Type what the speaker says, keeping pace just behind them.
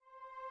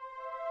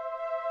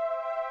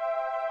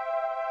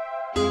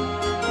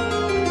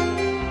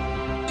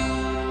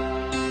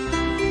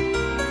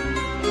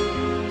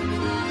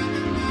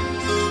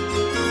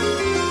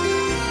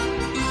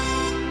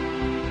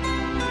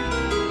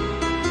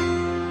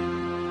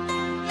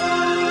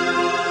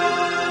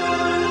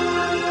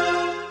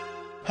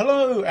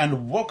Hello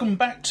and welcome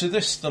back to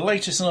this, the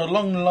latest in a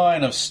long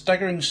line of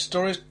Staggering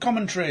Stories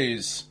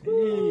commentaries.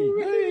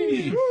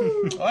 Hey.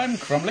 I'm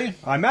Crumley.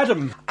 I'm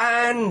Adam.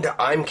 And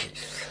I'm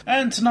Keith.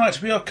 And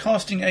tonight we are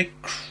casting a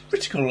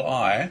critical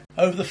eye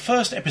over the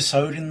first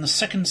episode in the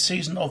second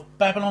season of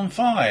Babylon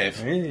 5.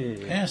 Hey.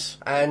 Yes.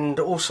 And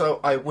also,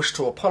 I wish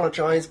to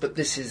apologise, but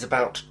this is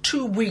about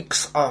 2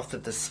 weeks after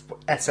the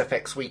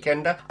SFX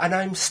Weekender, and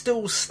I'm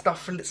still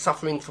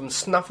suffering from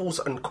snuffles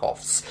and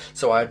coughs.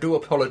 So I do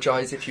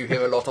apologise if you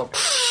hear a lot of...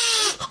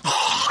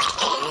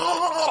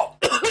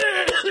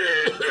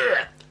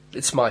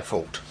 It's my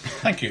fault.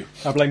 Thank you.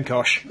 I blame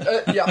Kosh.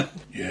 Yeah.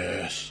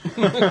 Yes.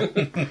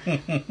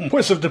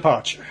 Points of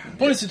departure.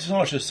 Points of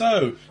departure.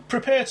 So,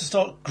 prepare to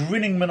start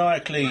grinning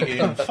maniacally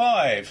in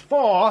 5,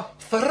 4,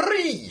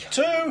 3,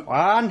 2,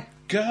 1,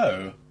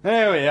 go.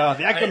 There we are,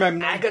 the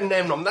Agamemnon.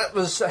 Agamemnon, that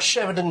was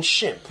Sheridan's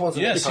ship,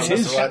 wasn't Yes, it? it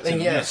is.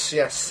 Captain,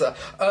 Yes.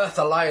 Earth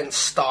Alliance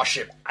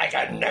starship,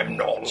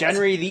 Agamemnon.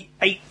 January the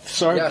 8th,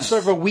 so Yes. just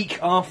over a week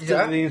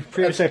after the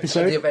previous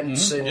episode. The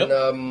events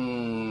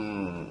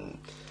in...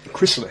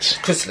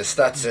 Chrysalis,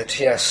 that's it,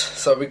 yes.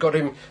 So we got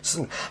him...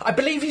 I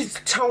believe he's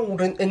told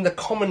in the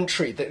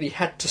commentary that he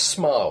had to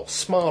smile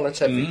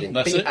at everything,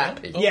 that's be it.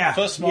 happy. Oh, Yeah,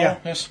 First smile, yeah.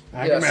 yes.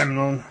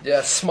 Agamemnon.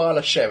 Yeah, smile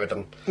at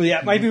Sheridan.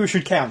 Yeah, maybe we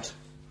should count.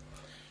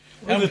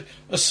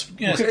 Yes.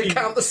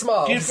 Count the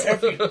smiles.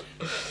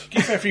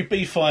 Give every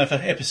B5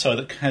 episode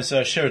that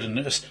has Sheridan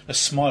a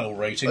smile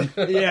rating.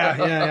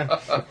 Yeah.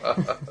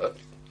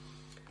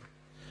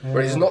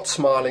 Well, he's not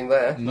smiling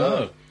there.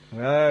 No.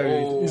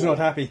 No, he's not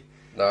happy.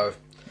 No.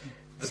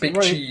 The big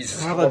Really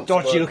cheese. rather wants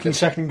dodgy work. looking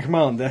second in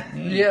command there.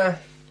 Yeah.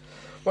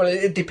 Well,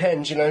 it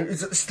depends, you know.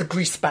 It's the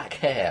greased back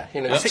hair,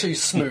 you know. It's too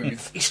smooth.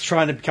 He's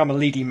trying to become a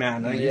leading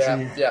man, I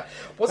think. Yeah.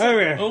 Oh,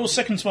 yeah. Oh,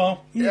 second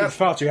smile. He's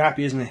far too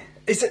happy, isn't he?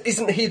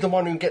 Isn't he the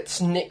one who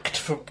gets nicked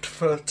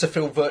to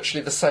fill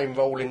virtually the same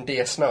role in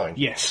DS9?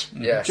 Yes.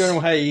 Yes. General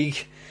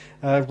Haig,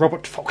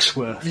 Robert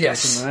Foxworth.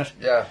 Yes. something like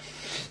that. Yeah.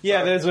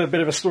 Yeah, there's a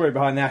bit of a story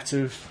behind that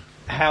of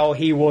how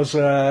he was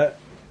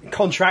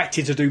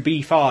contracted to do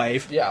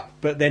B5, Yeah.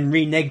 but then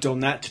reneged on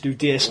that to do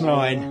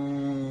DS9,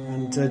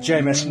 and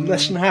JMS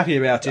less than happy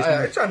about it.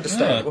 It's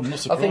understandable. Yeah, I'm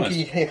not I think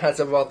surprised. he has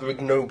a rather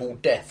ignoble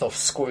death off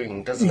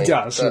screen, doesn't he? He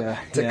does, to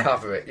yeah.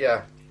 cover it,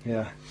 yeah.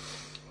 Yeah,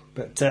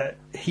 but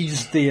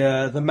he's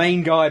the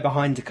main guy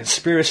behind the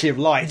conspiracy of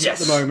light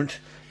Yes. at the moment,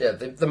 Yeah,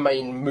 the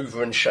main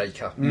mover and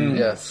shaker.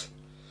 Yes.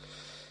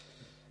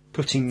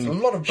 putting a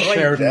lot of brain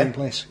Sheridan there. in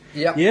place.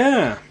 Yep.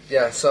 Yeah.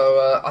 Yeah,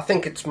 so I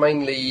think it's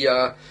mainly...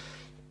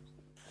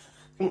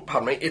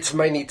 pardon me. It's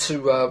mainly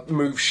to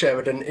move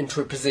Sheridan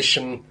into a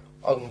position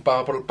on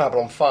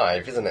Babylon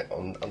 5, isn't it,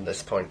 on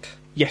this point?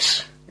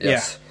 Yes.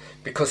 Yes.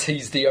 Because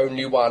he's the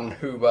only one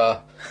who...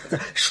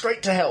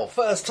 straight to hell.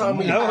 First time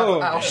we have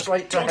our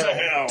straight to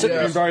hell. Took him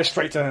Yes. very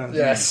straight to her.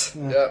 Yes.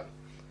 Yeah.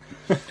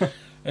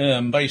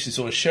 Basically,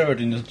 sort of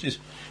Sheridan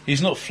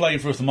he's not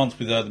flavour of the month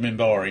with the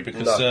Minbari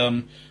because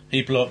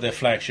he blew up their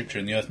flagship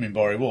during the Earth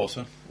Minbari War.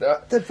 So Yeah.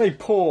 They're very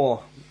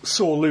poor,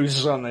 sore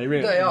losers, aren't they,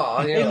 really? They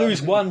are, yeah. They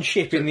lose one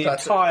ship in the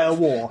That's- entire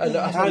war, and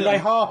and they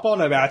harp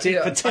on about it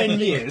Yeah, for 10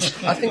 years.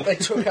 I think they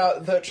took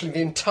out virtually the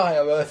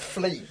entire Earth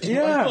fleet. didn't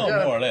they? Yeah.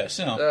 well, more or less,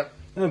 yeah.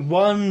 Yeah.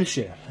 One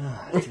ship.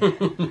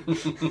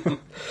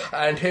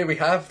 And here we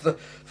have the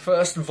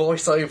first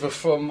voiceover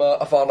from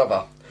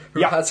Ivanova,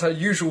 who Yeah. has her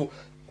usual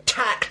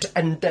tact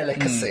and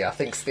delicacy, I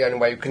think is the only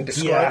way you can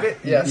describe it.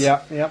 Yes.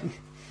 Yeah.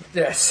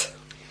 Yes.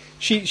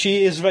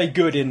 She is very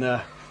good in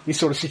these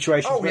sort of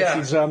situations Oh, where yeah.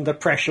 she's under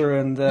pressure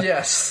and...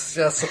 Yes.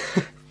 It's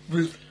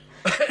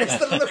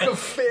the look of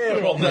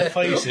fear on their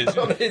faces,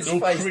 on his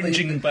all face.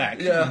 cringing back.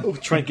 Yeah. Oh,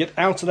 trying to get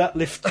out of that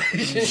lift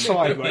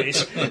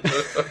sideways.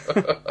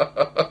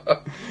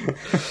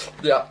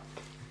 Yeah.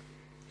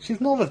 She's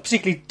not a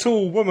particularly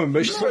tall woman,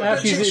 but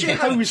she's She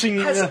imposing...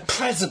 has a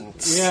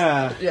presence.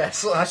 yeah.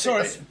 Yes. I think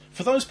Sorry, that's-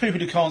 for those people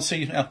who can't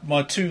see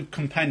my two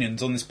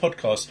companions on this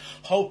podcast,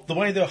 the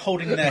way they're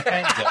holding their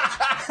hands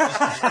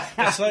up,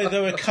 it's like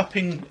they were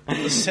cupping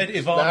the said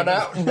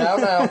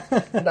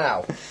Ivanova.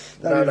 Now.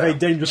 That would be a very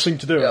dangerous thing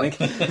to do, I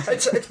think.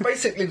 It's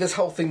basically this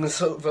whole thing is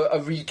sort of a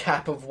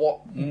recap of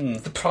what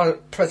the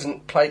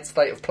present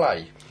state of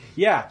play.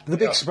 Yeah, the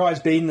big surprise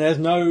being there's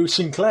no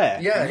Sinclair.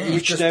 Yeah, he's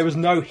which just- there was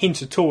no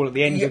hint at all at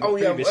the end of the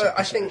previous I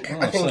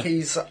episode. think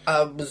he's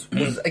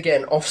was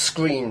again off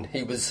screen.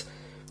 He was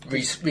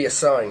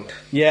reassigned.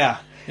 Yeah,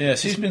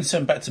 Yes, he's been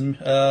sent back to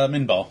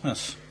Minbar.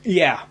 Yes.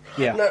 yeah.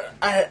 No,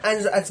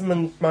 as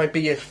my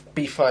B5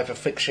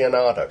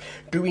 aficionado,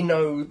 do we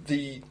know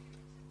the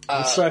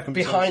circumstances.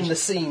 behind the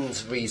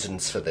scenes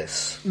reasons for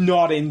this?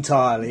 Not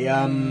entirely.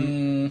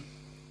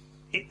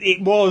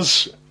 It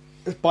was,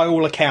 by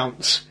all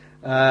accounts,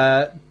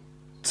 to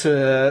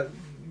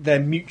their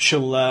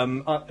mutual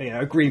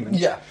agreement.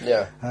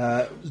 Yeah.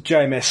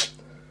 JMS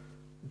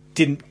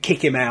didn't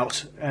kick him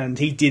out, and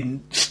he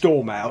didn't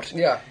storm out.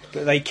 Yeah.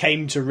 But they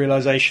came to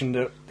realisation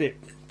that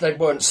They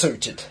weren't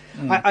suited.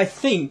 I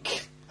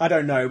think, I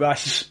don't know, but I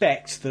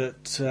suspect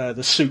that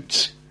the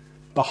suits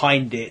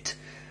behind it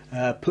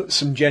put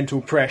some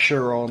gentle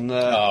pressure on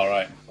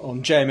Right.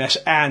 on JMS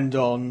and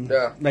on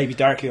maybe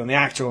directly on the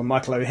actor, on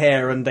Michael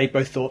O'Hare, and they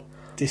both thought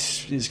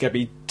this is going to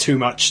be too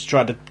much to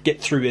try to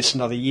get through this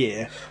another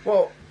year.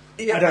 Well,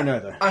 yeah, I don't know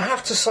though. I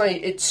have to say,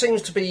 it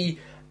seems to be.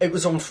 It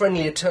was on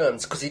friendlier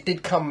terms because he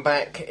did come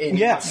back in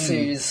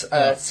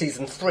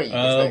season 3.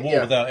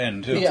 War Without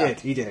End.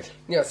 He did.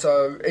 Yeah,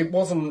 so it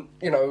wasn't,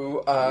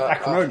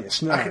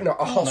 acrimonious.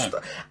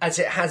 as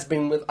it has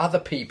been with other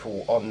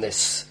people on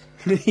this.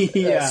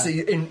 Yeah.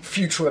 In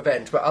future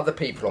event, but other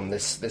people on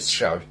this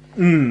show.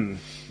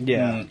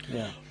 Yeah.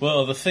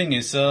 Well, the thing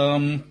is,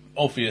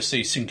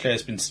 obviously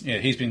Sinclair's been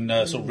he's been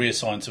sort of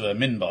reassigned to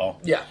Minbar.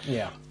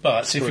 Yeah.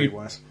 But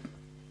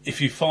if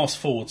you fast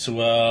forward to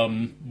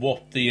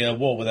what the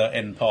War Without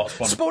End Part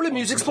 1... Spoiler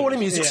music.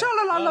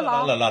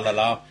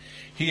 La.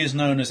 He is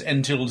known as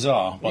Entil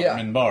Zar by the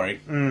Minbari.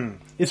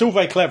 It's all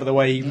very clever the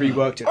way he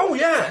reworked it. Oh,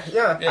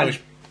 yeah.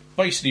 Which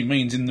basically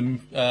means in the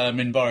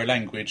Minbari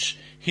language,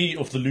 he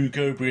of the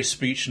lugubrious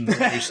speech and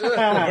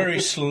very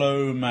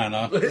slow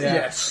manner.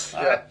 Yes.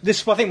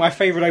 This is, I think, my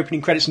favourite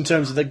opening credits in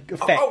terms of the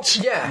effects.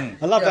 I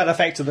love that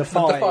effect of the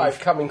 5. The 5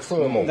 coming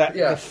through them all.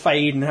 The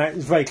fade, and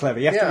it's very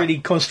clever. You have to really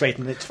concentrate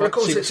on it. But of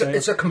course,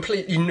 it's a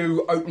completely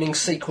new opening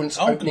sequence,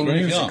 opening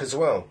music as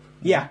well.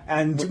 Yeah,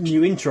 and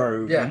new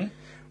intro. Yeah.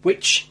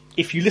 Which,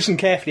 if you listen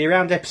carefully,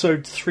 around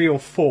episode 3 or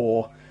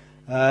 4,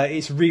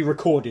 it's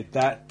re-recorded,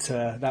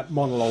 that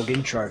monologue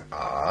intro.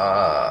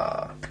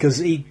 Because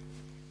he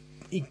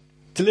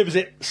delivers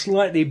it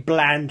slightly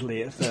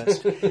blandly at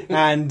first,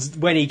 and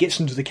when he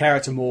gets into the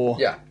character more,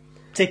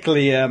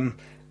 particularly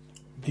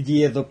the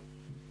year the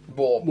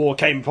war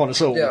came upon us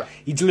all,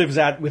 he delivers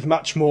that with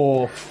much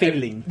more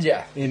feeling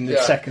in the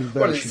second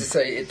version. Well, as you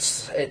say,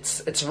 it's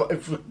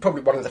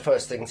probably one of the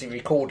first things he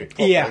recorded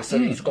properly, so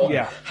he's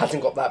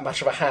hasn't got that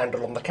much of a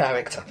handle on the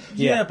character.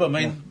 Yeah, but I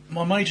mean,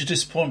 my major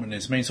disappointment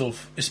is,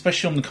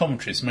 especially on the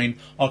commentaries, I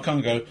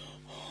can't go...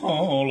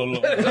 No,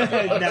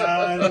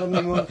 not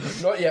anymore.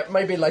 Not yet.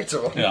 Maybe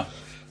later on. Yeah.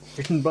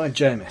 Written by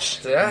James.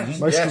 Yeah,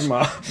 most of them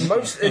are.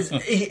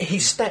 He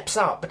steps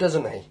up,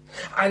 doesn't he?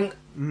 And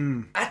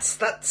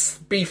that's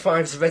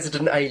B5's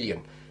resident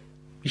alien.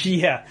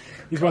 Yeah,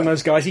 he's one of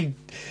those guys.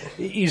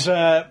 He's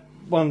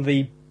one of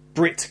the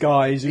Brit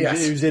guys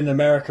who's in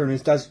America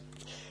and does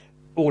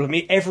all of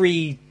it.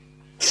 Every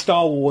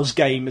Star Wars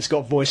game has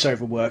got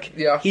voiceover work.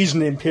 Yeah, he's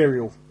an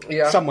Imperial.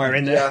 Somewhere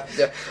in there.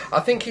 Yeah.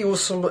 I think he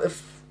also.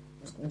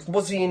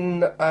 Was he in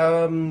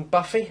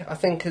Buffy? I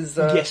think as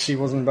yes, he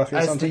was in Buffy.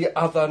 As the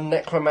other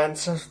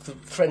necromancer, the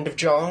friend of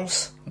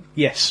Giles.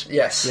 Yes.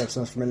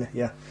 Sounds familiar.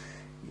 Yeah,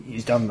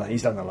 he's done that.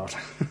 He's done a lot.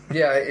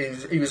 Yeah,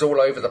 he was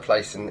all over the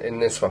place in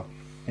this one.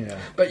 Yeah,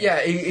 but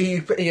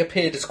he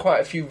appeared as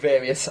quite a few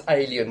various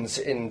aliens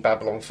in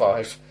Babylon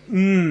 5.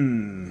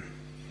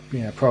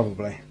 Yeah,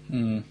 probably.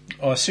 I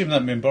assume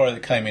that Minbari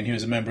that came in, he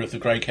was a member of the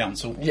Grey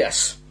Council.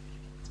 Yes.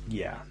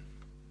 Yeah.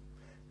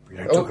 We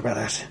don't talk about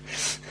that.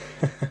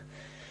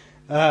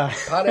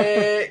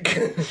 Panic!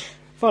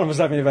 One of us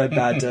having a very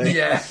bad day.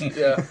 Yeah.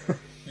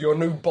 Your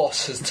new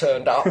boss has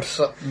turned up.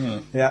 So.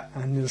 Yeah,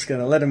 I'm just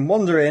going to let him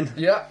wander in.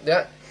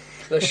 Yeah.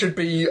 There should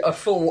be a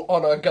full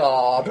honour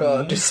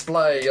guard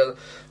display,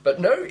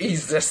 but no,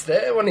 he's just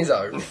there on his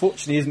own.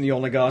 Fortunately, isn't the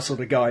honour guard sort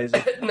of guy, is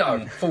he?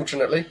 No,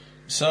 fortunately.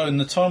 So, in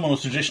the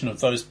time-honoured tradition of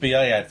those BA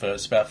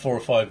adverts about 4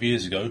 or 5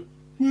 years ago,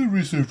 where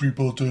is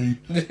everybody?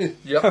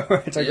 Yep.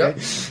 Right, okay. Yep.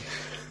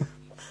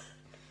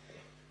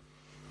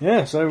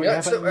 Yeah, so we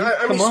have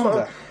a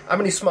commander. How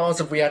many smiles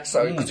have we had,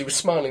 because he was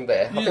smiling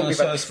there? I think we've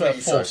had 3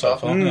 about 4 so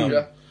far.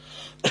 There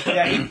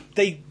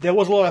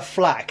was a lot of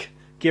flack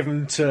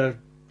given to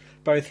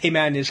both him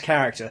and his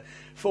character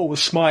for all the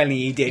smiling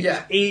he did.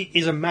 Yeah. He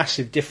is a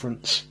massive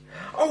difference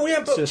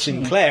to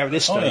Sinclair at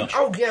this stage.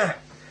 Oh, yeah.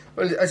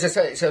 Well, as I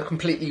say, it's a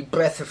completely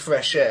breath of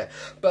fresh air.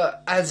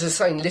 But as I was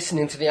saying,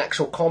 listening to the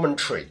actual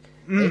commentary...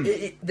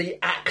 the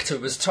actor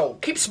was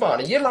told, keep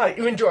smiling,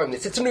 you're enjoying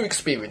this, it's a new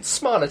experience,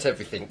 smile at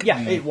everything. Yeah,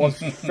 it was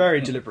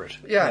very deliberate.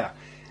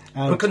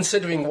 And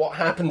considering what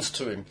happens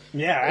to him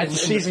as the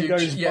season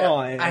goes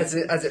by, as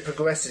it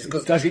progresses,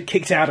 because does get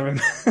kicked out of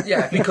him.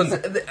 Because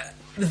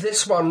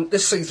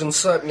this season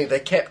certainly they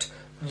kept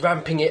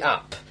ramping it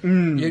up.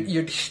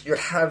 You'd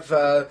have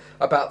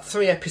about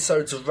 3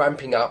 episodes of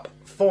ramping up,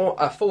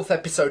 a 4th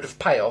episode of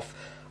payoff,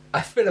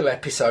 a filler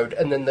episode,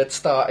 and then they'd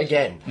start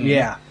again.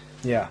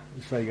 Yeah,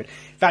 it's very good.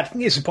 In fact, I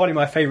think it's probably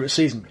my favourite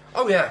season.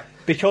 Oh, yeah.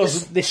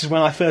 Because this is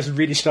when I first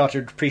really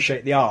started to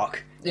appreciate the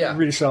arc. Yeah. It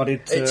really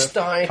started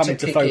to come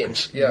into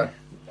focus. Yeah.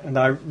 And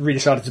I really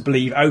started to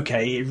believe,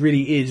 okay, it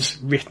really is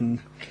written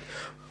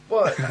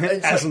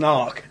as an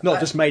arc,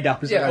 not just made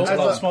up as an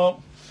arc. Smart.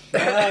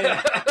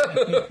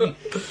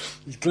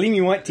 His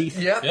gleaming white teeth.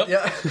 Yeah.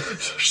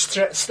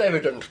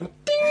 Sterident.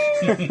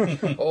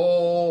 Ding!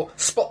 Or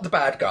spot the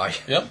bad guy.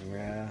 Yep.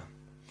 Yeah.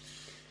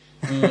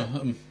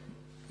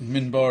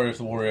 Minbari of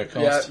the Warrior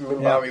Cast. Yeah,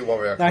 Minbari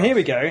Warrior Cast. Now, here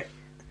we go.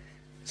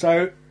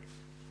 So,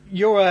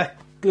 you're a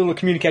little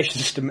communication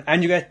system,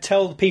 and you're going to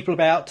tell the people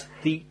about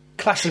the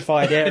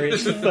classified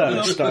areas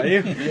first, are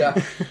you?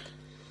 Yeah.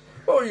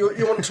 Well,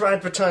 you want to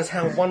advertise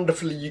how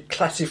wonderfully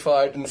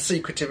classified and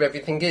secretive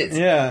everything is.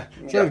 Yeah.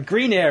 So, Yeah.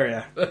 green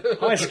area,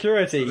 high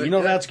security. You're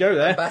not allowed to go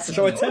there.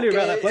 So I tell you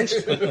about that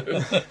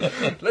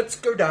place. Let's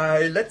go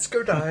die. Let's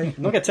go die.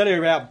 I'm not going to tell you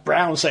about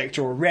brown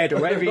sector or red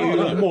or wherever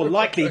you're more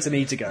likely to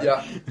need to go.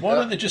 Yeah. Why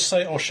don't they just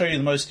say, I'll show you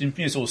the most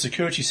or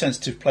security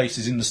sensitive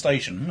places in the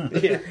station?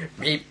 Yeah.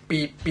 Beep,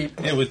 beep, beep.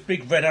 Yeah, with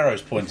big red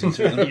arrows pointing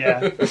to them.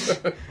 Yeah.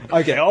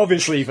 Okay,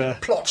 obviously for...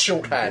 Plot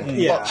shorthand.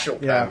 Yeah, Plot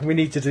shorthand. yeah, we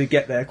needed to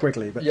get there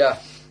quickly, but Yeah.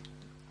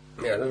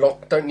 Yeah,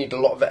 don't need a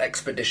lot of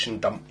expedition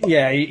dump.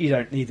 yeah, you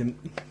don't need them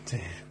to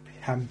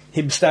have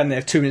him stand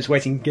there 2 minutes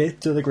waiting to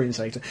get to the green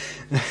sector.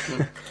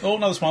 Oh,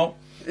 another smile.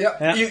 Yeah,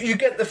 Yeah. You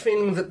get the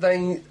feeling that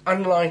they,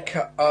 unlike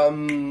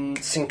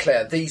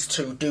Sinclair, these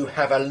two do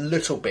have a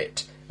little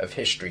bit of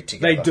history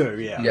together. They do,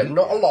 yeah. Yeah,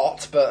 not a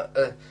lot,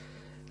 but...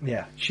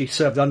 Yeah, she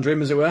served under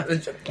him, as it were.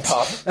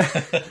 pardon.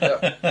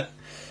 Yeah.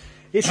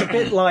 It's a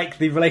bit like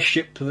the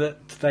relationship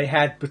that they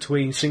had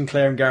between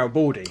Sinclair and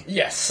Garibaldi.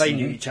 Yes. They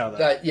knew each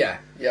other. Yeah,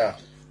 yeah.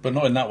 But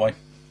not in that way.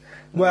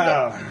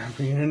 Well,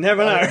 you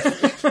never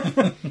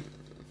know.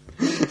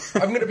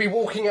 I'm going to be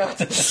walking out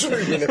of this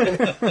room in a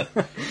minute.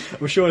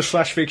 I'm sure it's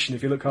flash fiction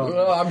if you look hard.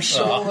 Oh, I'm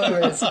sure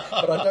there is,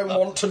 but I don't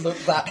want to look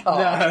that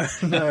hard.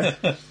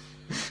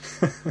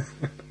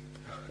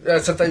 No.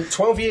 So they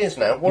 12 years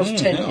now. It was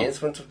 10 years.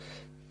 So it's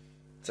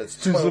 12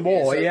 Since the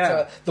war, years.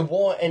 yeah. The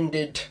war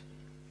ended...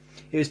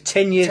 It was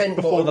 10 years 10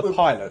 before well, the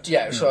pilot.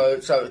 Yeah, so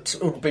it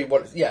would be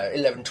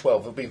 11,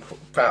 12. It'll be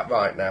about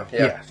right now.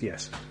 Yeah.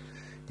 Yes.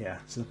 Yeah,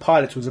 so the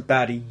pilot was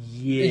about a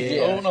year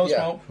Yeah. Oh, another yeah.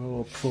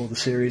 smile. before the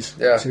series,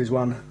 Yeah. series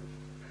 1.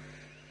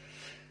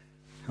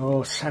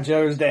 Oh,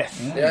 Santiago's death.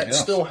 Yeah, it's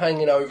still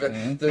hanging over.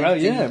 The, Oh,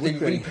 yeah, it the would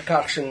be.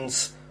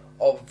 repercussions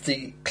of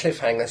the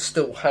cliffhanger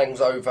still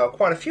hangs over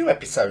quite a few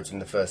episodes in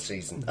the first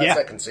season. Yeah.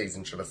 Second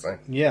season, should I say.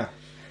 Yeah.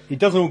 It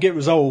doesn't all get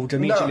resolved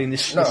immediately No, in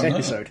this no,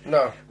 episode.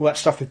 no. All that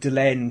stuff with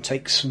Delenn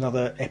takes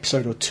another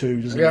episode or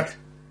two, doesn't Yeah.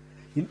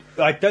 it?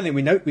 I don't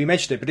think we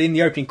mentioned it, but in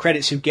the opening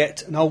credits you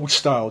get an old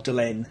style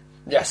Delenn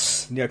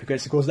Yes. in the opening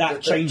credits. Of course,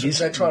 that changes.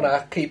 They're trying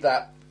to keep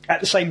that... At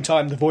the same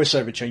time, the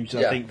voiceover changes.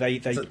 Yeah. I think they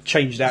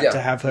changed that Yeah.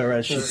 to have her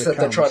as she As I said, becomes.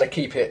 they're trying to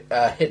keep it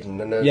hidden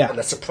and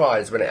a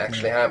surprise when it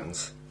actually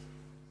happens.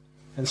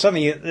 And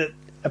something that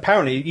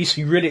apparently it used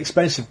to be really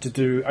expensive to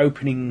do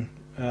opening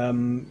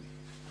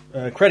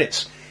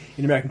credits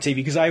in American TV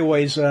because they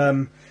always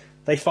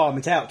they farm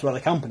it out to other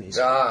companies.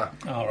 Ah.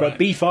 All But right.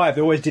 B5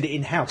 they always did it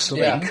in house, so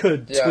Yeah. they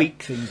could Yeah.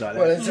 tweak things like that.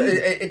 Well,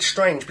 it's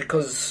strange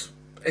because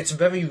it's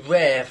very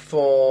rare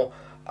for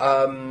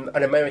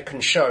an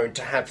American show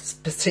to have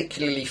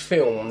particularly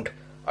filmed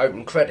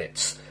open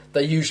credits.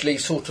 They usually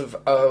sort of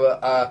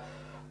are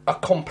a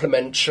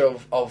complement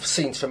of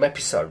scenes from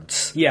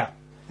episodes. Yeah,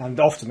 and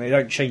often they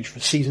don't change for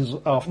seasons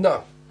after.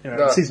 No.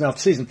 No. Season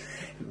after season.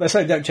 They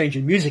say they don't change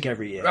in music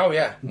every year. Oh,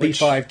 yeah.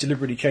 B5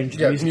 deliberately changes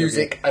Yeah, the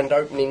music and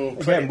opening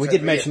credits. Again, we did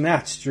every mention year.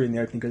 that during the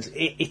opening because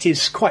it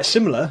is quite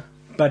similar,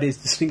 but it's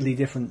distinctly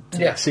different to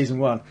Yeah. season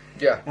 1.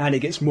 Yeah. And it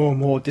gets more and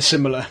more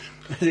dissimilar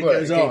as it Well,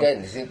 goes on.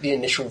 again, the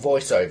initial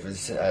voiceover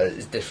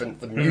is different.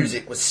 The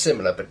music was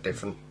similar but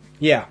different.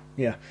 Yeah.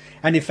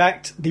 And in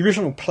fact, the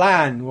original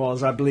plan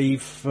was, I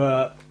believe,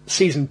 for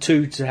season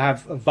 2 to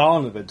have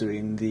Varnava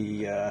doing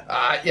the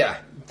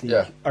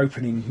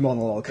opening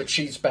monologue. But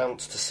she's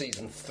bounced to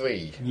season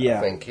 3, Yeah,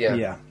 I think.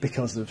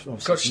 because of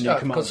Because the new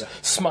commander.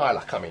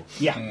 Smiler coming.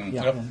 Yeah,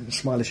 yep.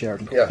 Smiley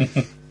Sheridan. Yeah.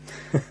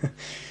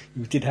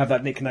 You did have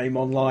that nickname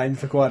online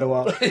for quite a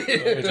while. Oh,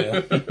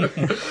 dear.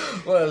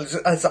 Well,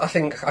 as I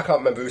think, I can't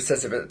remember who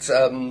says it,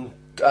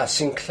 but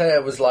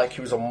Sinclair was like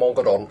he was on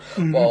Mogadon,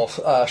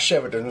 while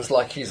Sheridan was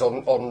like he's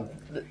on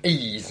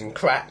ease and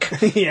crack.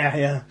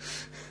 yeah.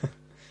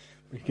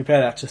 We compare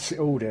that to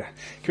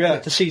compare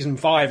that to season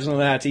 5 and all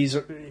that. He's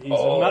a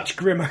much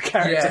grimmer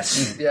character.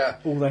 Yes, yeah.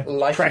 All the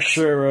life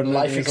pressure and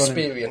life everything on him.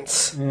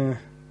 experience.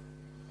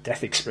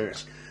 Death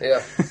experience.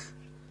 Yeah.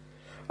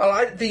 I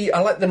like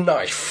the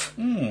knife.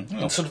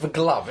 It's sort of a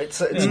glove. It's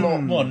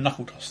not. More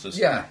knuckle dusters.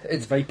 Yeah,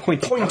 it's Very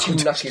pointy knuckle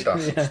dusters.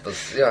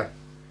 dusters. Yeah.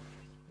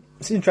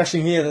 It's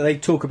interesting here that they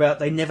talk about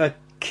they never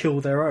kill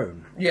their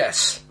own.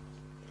 Yes.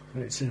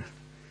 It's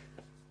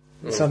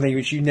something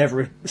which you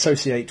never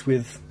associate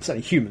with,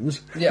 certainly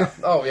humans. Yeah.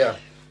 Oh, yeah.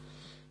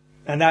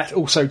 And that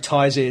also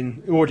ties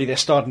in. Already, they're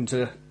starting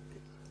to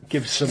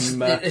give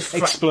some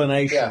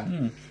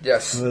explanation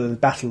Yes. for the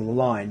Battle of the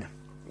Line.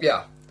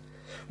 Yeah.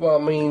 Well,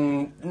 I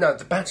mean, no,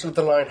 the Battle of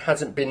the Line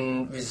hasn't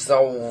been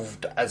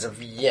resolved as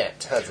of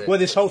yet, has it? Well,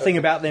 this whole thing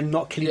about them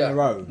not killing Yeah.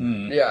 their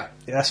own. Yeah.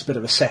 That's a bit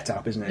of a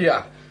setup, isn't it?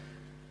 Yeah.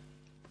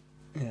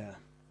 Yeah.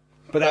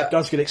 But that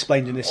does get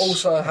explained in this.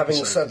 Also, having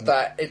episode. said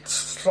that, it's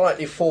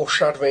slightly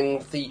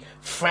foreshadowing the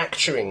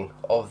fracturing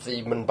of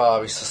the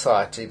Minbari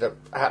society that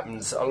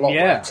happens a lot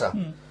later.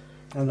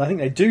 And I think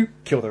they do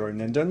kill their own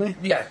then, don't they?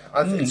 Yeah,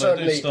 I think They do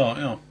certainly. start,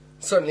 yeah.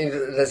 Certainly,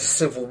 there's a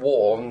civil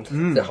war and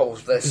their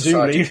Presumably.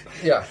 society.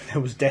 Yeah.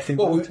 There was death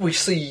Well, involved. we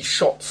see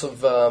shots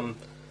of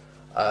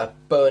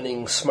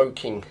burning,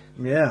 smoking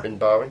Yeah.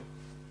 Minbari.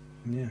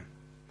 Yeah.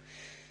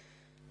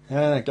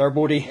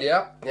 Garibaldi.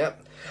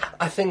 Yep.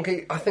 I think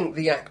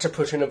the actor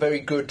put in a very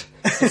good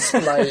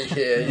display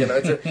here.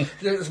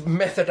 It's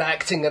method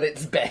acting at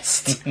its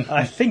best.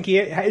 I think he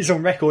is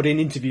on record in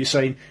interviews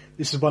saying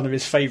this is one of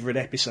his favourite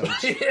episodes.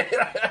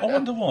 I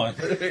wonder why.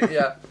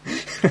 Yeah.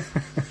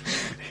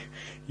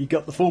 You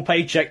got the full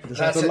paycheck, there's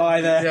have to lie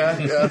there.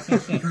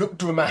 Yeah. Look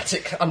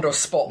dramatic under a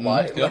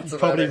spotlight. That's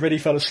Probably about really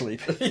fell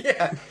asleep.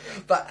 Yeah,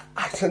 but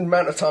the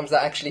amount of times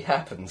that actually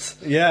happens.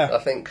 Yeah. I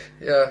think,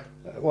 yeah.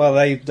 Well,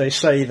 they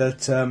say that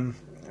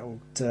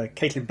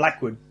Caitlin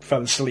Blackwood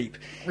fell asleep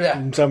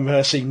in some of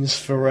her scenes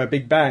for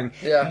Big Bang.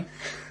 Yeah.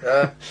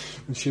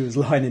 And she was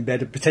lying in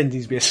bed and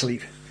pretending to be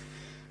asleep.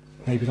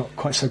 Maybe not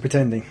quite so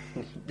pretending.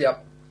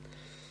 Yep.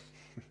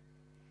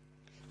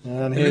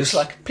 And It looks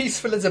like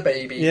peaceful as a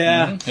baby.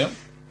 Yeah. Mm-hmm. Yep.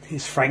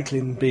 Here's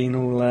Franklin being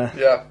all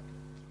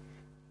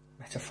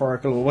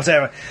metaphorical or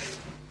whatever.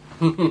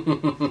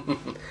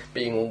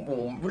 Being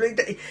all he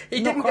Not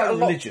didn't quite get a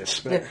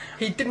religious, lot. but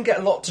He didn't get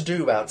a lot to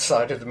do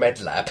outside of the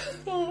med lab.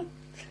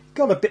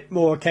 got a bit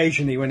more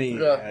occasionally when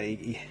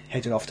he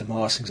headed off to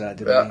Mars, things like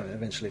that, didn't he,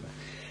 eventually.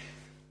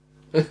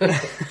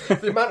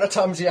 The amount of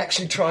times he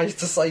actually tries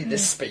to say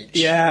this speech,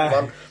 Yeah.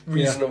 for one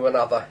reason or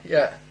another.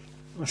 Yeah.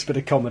 That's a bit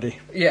of comedy.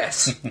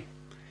 Yes.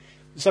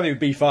 Something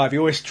with B5, he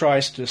always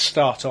tries to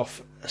start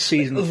off a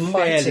season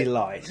fairly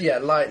light. Yeah,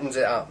 lightens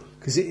it up.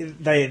 Because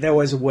they're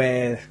always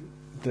aware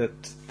that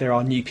there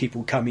are new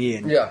people coming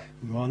in. Yeah.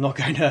 Who are not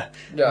going to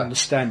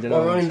understand it.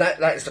 Well, I mean,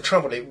 that is the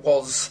trouble. It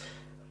was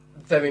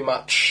very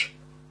much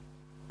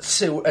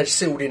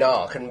sealed in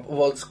arc and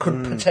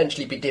could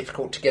potentially be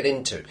difficult to get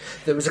into.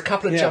 There was a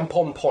couple of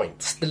jump-on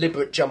points,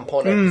 deliberate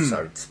jump-on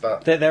episodes,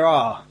 but... There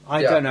are.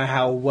 I don't know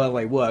how well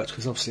they worked,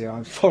 because obviously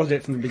I followed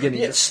it from the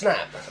beginning. Yeah,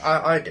 Snap.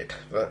 I did,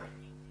 but...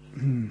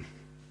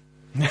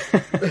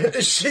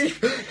 Is she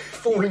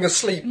falling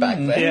asleep back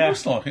there? Yeah. It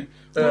looks like it.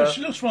 Well,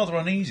 she looks rather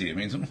uneasy. I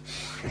mean,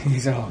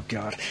 Oh,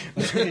 God.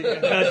 I've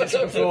heard this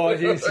before.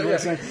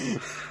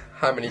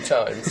 How many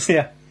times?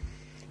 Yeah.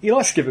 He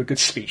likes to give a good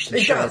speech to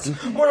He does.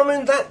 Sheridan. Well, I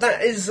mean,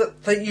 that is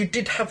that you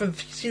did have a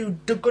few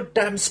good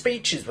damn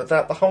speeches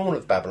without the whole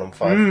of Babylon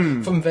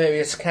 5 from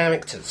various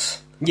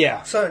characters.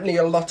 Yeah. Certainly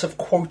a lot of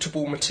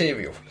quotable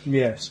material.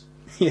 Yes.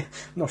 Yeah.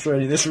 Not sure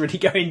any of this really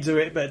go into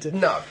it, but...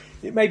 No.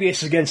 Maybe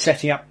it's again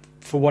setting up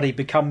for what he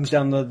becomes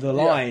down the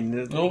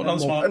line. Oh, another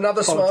smile.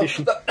 Another smile.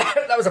 Politician.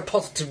 That was a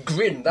positive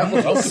grin. That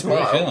wasn't a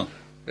smile.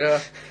 Yeah.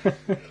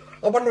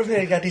 I wonder if he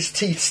had his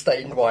teeth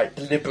stained white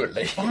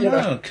deliberately. Oh,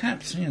 no,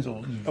 caps. Yeah,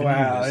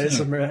 Wow, there's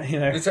some,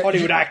 Is that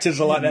Hollywood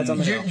actors are like that, don't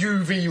they?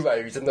 UV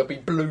rays, and there'll be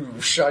blue,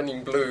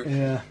 shining blue.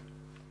 Yeah.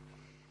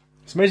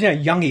 It's amazing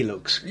how young he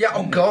looks. Yeah,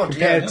 oh God,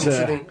 Compared yeah. to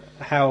Considering...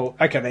 how...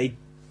 Okay, they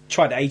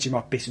tried to age him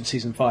up a bit in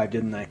Season 5,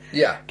 didn't they?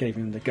 Yeah. Gave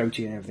him the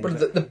goatee and everything.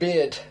 But the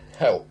beard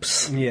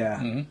helps. Yeah.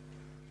 Mm-hmm.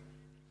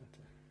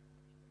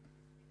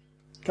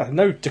 God,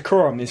 no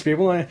decorum, these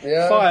people.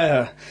 Yeah. Fire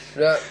her.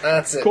 Yeah,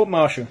 that's it. Court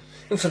martial.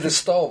 So the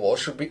Star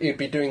Wars he'd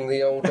be doing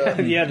the old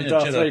Yeah, the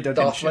Darth Vader.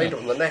 Darth Vader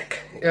on the neck.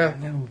 Yeah.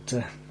 The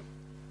old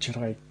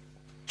Jedi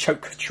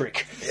choke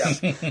trick.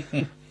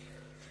 Yeah.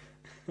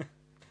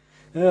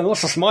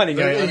 Lots of smiling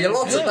going on. Yeah,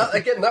 lots of that.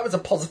 Again, that was a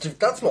positive.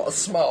 That's not a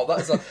smile.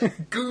 That's a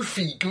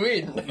goofy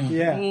grin.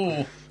 Yeah.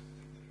 Ooh.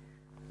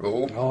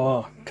 Oh.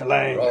 Oh,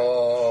 Kalain.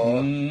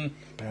 Oh.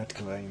 Bad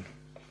Kalain.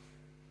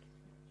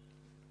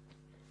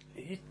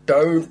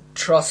 Don't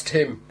trust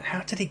him. How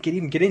did he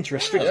even get into a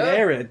restricted Yeah.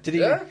 area? Did he?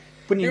 Yeah.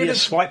 Wouldn't he need a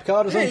swipe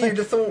card or Yeah, something? you'd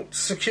have thought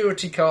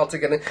security cards are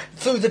going to...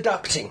 Through the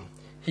ducting.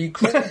 He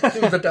crawled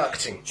through the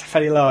ducting. It's a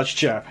fairly large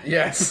chap.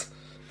 Yes.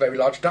 Very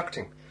large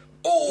ducting.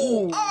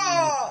 Oh!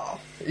 Ah!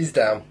 He's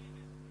down.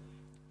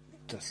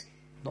 That's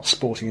not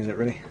sporting, is it,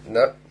 really?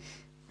 No.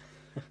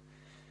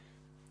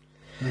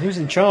 Who's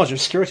in charge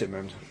of security at the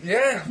moment?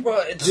 Yeah,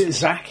 well, it's... Is it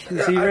Zach?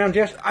 Is he around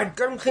yet? I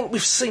don't think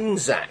we've seen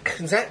Zach.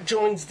 Zach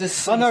joins this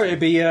Oh, season. no, it'd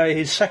be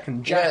his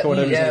second, Jack, or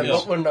whatever his name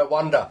is. well, no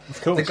wonder.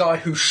 Of course. The guy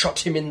who shot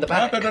him in the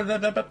back.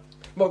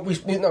 Well, we've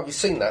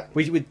seen that.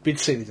 We'd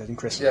see that in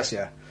Christmas,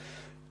 yeah.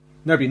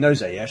 Nobody knows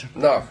that yet.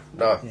 No.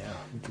 Yeah,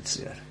 we did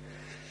see that.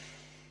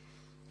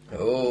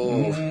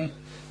 Oh.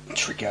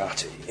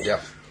 Trigati. Yeah.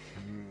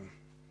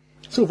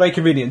 It's all very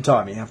convenient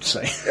timing, I have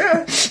to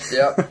say.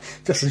 Yeah.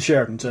 Just as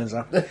Sheridan turns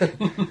up.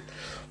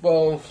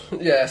 Well,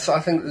 yes, I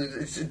think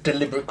it's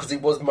deliberate because he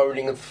was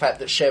moaning of the fact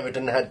that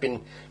Sheridan had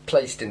been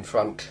placed in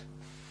front.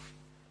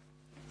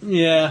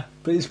 Yeah,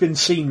 but it's been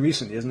seen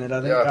recently, isn't it? I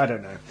think. Yeah. I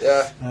don't know.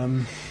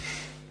 Yeah.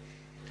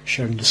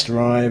 Sheridan just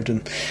arrived,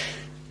 and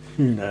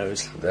who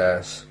knows?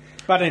 Yes.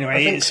 But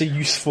anyway, it's a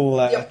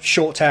useful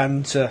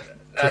shorthand to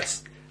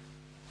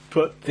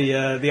put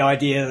the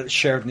idea that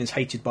Sheridan is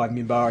hated by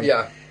Minbari.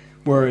 Yeah.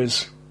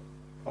 Whereas,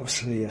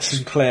 obviously,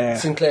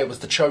 Sinclair was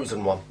the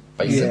chosen one,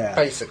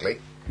 basically.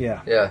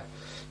 Yeah. Yeah.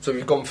 So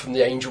we've gone from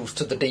the angels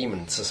to the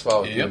demons as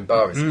far as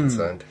Minbari is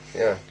concerned.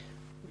 Yeah.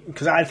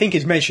 Because I think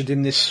it's mentioned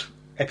in this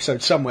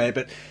episode somewhere,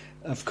 but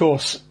of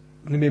course,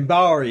 the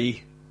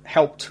Minbari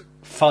helped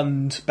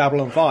fund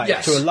Babylon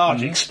 5 to a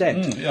large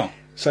extent. Yeah.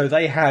 So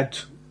they had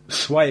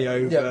sway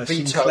over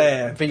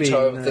Sinclair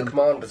veto being, of the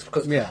commanders,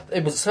 because yeah.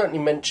 it was certainly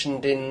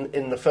mentioned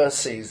in the first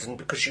season,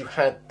 because you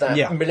had that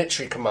Yeah.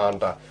 military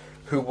commander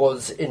who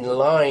was in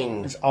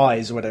line. His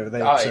eyes, or whatever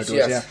the Eyes, episode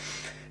was, yes. yeah.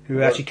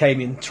 Who actually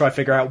came in to try to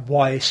figure out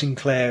why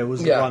Sinclair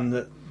was the Yeah. one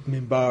that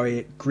Minbari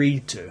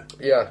agreed to.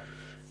 Yeah,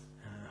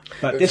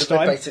 But it this was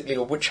time, basically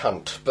a witch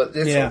hunt. But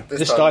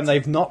this time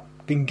they've not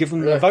been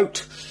given Yeah. a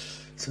vote,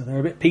 so they're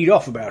a bit peed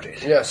off about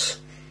it. yes,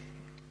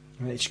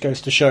 And it just goes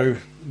to show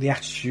the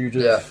attitude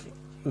of, Yeah.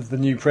 of the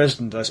new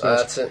president, I suppose.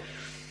 that's it.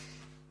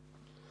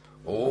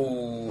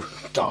 Oh,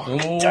 Dark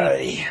Oh,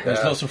 day. there's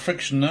Yeah. lots of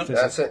friction there.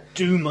 that's it.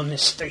 Doom on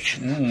this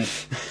station.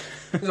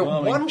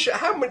 How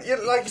many?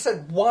 Like you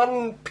said,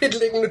 one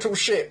piddling little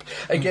ship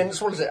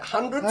against what is it?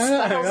 Hundreds,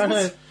 I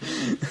know.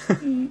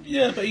 thousands.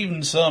 Yeah, but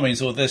even so, I mean,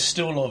 so there's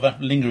still a lot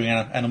of lingering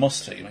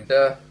animosity. I mean,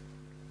 Yeah.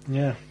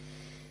 Yeah.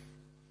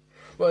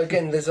 Well,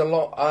 again, there's a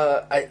lot.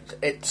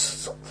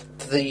 It's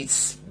the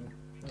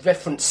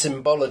reference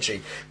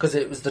symbology, because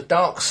it was the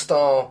Dark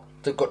Star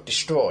that got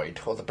destroyed,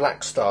 or the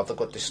Black Star that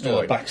got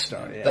destroyed. Black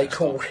Star, yeah. They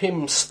call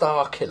him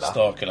Star Killer.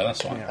 Starkiller,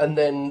 that's right. Yeah. And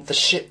then the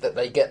ship that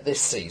they get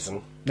this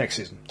season. Next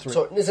season, 3.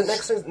 So is it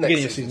next season? Next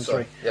Beginning of season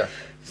sorry. 3. Yeah.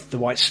 It's the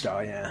White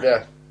Star, yeah.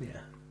 Yeah. Yeah,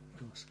 of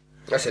course.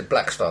 I said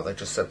Black Star. They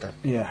just said that.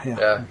 Yeah,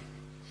 yeah.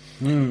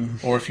 Yeah.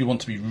 Or if you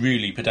want to be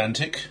really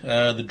pedantic,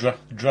 the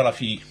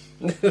Dralafi.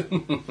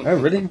 Oh,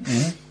 really?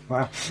 Mm-hmm.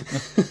 Wow.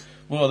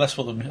 Well, that's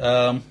what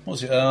the what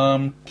was it?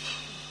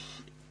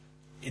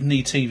 In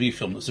the TV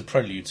film, that's a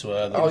prelude to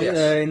the. Oh, yes.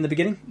 In the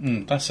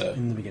beginning? That's it.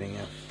 In the beginning,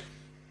 yeah.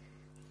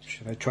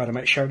 Should I try to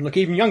make Sharon look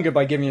even younger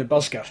by giving her a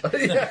buzz cut?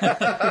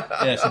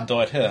 Yeah, some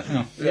dyed hair.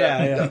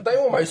 Yeah. Yeah. They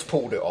almost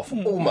pulled it off.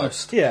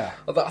 Almost. Yeah.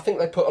 Although I think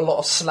they put a lot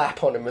of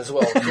slap on him as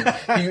well. He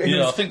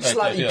Yeah, was I think they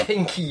slightly did, yeah.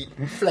 pinky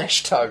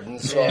flesh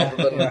tones rather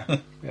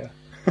than. Yeah.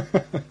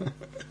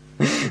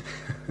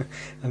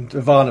 And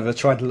Ivanova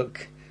tried to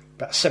look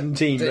about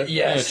 17. But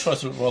Yeah, Yes. tries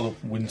to look rather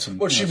winsome.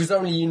 Well, she was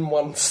only in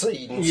one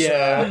scene,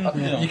 Yeah.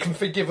 so you can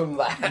forgive them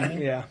that.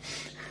 yeah.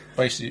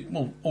 Basically,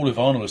 well, all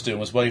Ivana was doing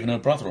was waving her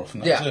brother off,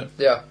 and that was Yeah, it.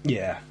 yeah.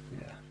 Yeah.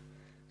 Yeah.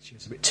 She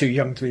was a bit too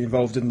young to be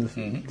involved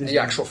in the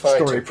actual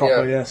fighting, story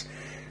properly, yeah.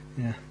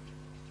 yes.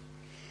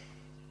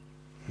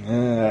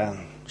 Yeah.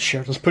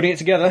 Sheridan's putting it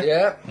together.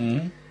 Yeah.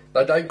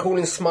 They don't call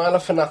him Smiler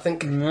for nothing.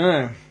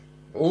 No.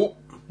 Oh.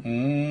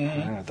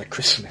 The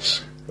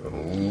chrysalis.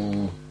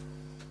 Ooh.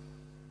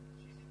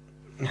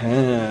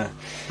 Ah.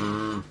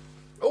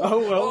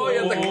 Oh,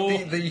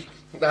 yeah, the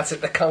that's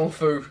it, the kung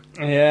fu.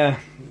 Yeah.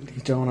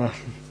 You don't want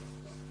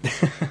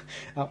to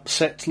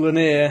upset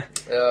Lanier.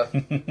 Yeah.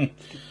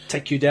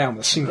 Take you down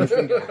with a single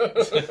finger.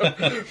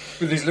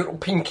 With his little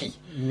pinky.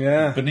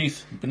 Yeah.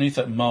 Beneath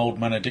that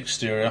mild-mannered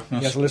exterior. He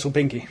has a little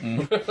pinky.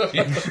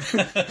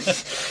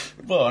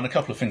 Well, and a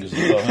couple of fingers as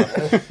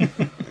well.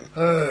 Yeah.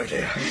 Oh,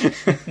 dear.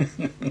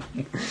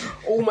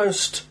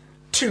 Almost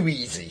too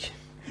easy.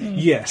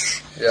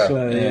 Yes. Yeah.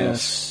 So,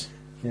 Yes.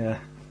 Yeah.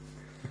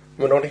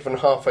 We're not even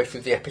halfway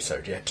through the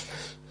episode yet.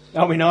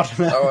 Are we not?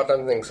 Oh, I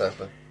don't think so.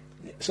 But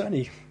It's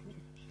only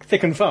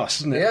thick and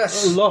fast, isn't it?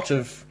 Yes. A lot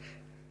of...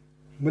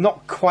 We're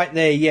not quite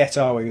there yet,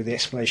 are we, with the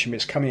explanation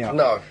bits coming up?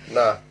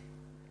 no.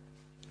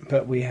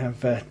 But we have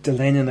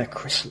Delenn and a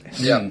chrysalis.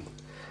 Yeah.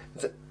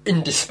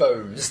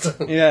 Indisposed.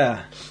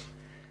 Yeah.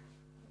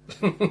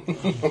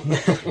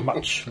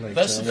 Much later.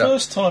 That's the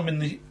first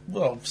time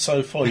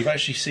so far you've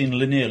actually seen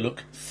Lanier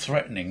look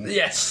threatening.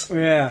 Yes.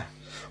 Yeah.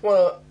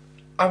 Well,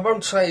 I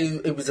won't say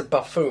it was a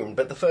buffoon,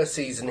 but the first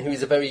season he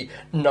was a very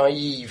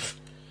naive,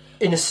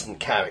 innocent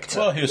character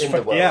Well, he was in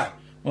the world. Yeah.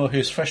 Well, he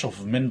was fresh off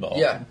of Minbar.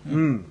 Yeah.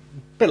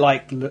 Bit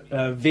like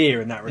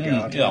Veer in that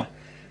regard. Yeah.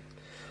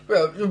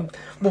 Well,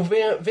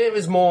 Veer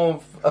is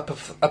more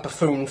of a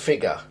buffoon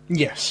figure,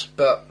 Yes.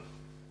 but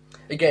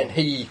again,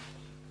 he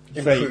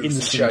Very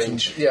improves and innocent.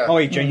 change. Yeah. Oh,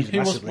 he changed He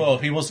was massively.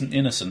 he wasn't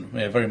innocent.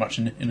 Yeah, very much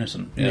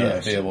innocent. Yeah,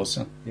 Yes. Veer was.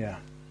 Yeah.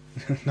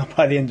 Not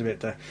by the end of it,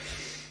 though.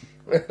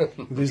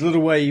 With his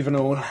little wave and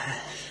all.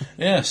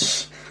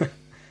 Yes.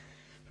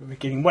 We're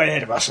getting way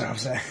ahead of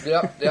ourselves there.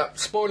 Yep.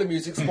 Spoiler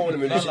music. La, la,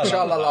 la,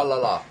 Sha la la la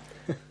la.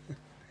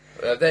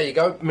 There you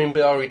go.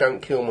 Minbari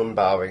don't kill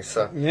Minbari.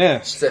 So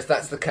Yes. if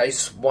that's the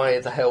case, why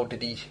the hell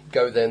did he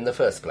go there in the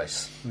first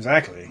place?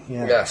 Exactly.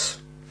 Yeah.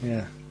 Yes.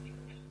 Yeah.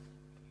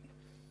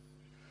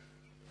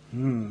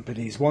 But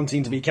he's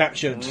wanting to be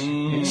captured,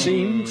 it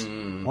seems.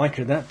 Why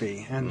could that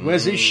be? And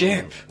where's his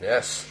ship?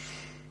 Yes.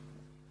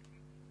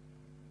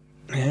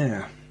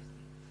 Yeah.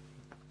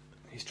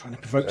 He's trying to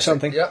provoke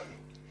something. Yep.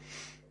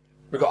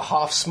 We've got a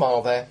half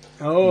smile there.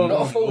 Oh.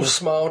 Not a full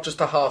smile, just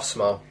a half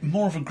smile.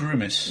 More of a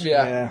grimace.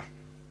 Yeah. Yeah.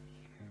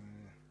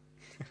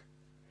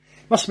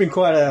 Must have been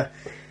quite a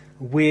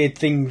weird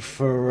thing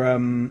for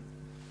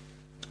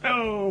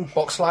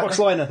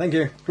Boxlighter. thank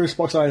you. Bruce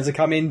Boxleitner to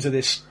come into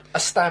this.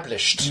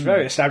 Established.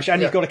 Very established,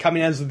 and Yeah. you've got to come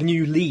in as the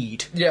new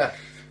lead. Yeah,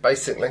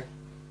 basically.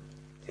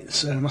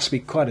 It must be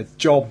quite a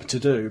job to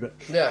do, but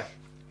Yeah.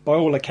 by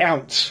all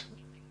accounts,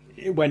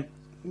 it went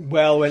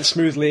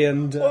smoothly,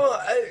 and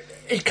Well,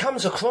 it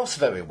comes across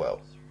very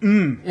well.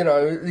 You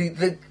know,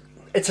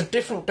 it's a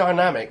different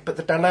dynamic, but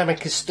the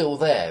dynamic is still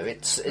there.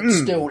 It's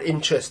still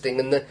interesting,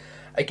 and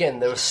again,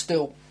 there are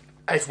still,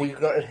 as we're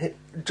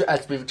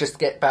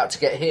just about to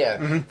get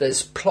here,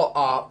 there's plot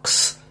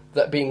arcs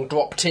that are being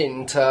dropped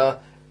in to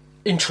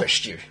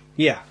interest you.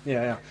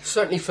 Yeah.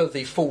 Certainly for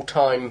the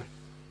full-time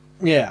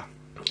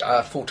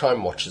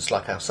watchers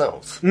like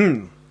ourselves.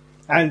 And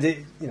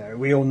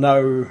we all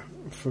know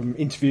from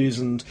interviews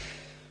and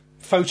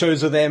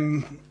photos of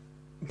them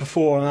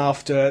before and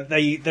after,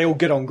 they all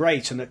get on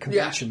great and at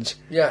conventions.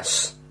 Yeah.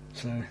 Yes.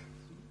 So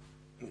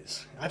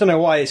I don't know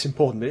why it's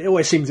important, but it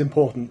always seems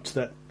important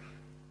that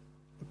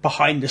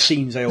behind the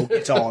scenes they all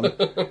get on.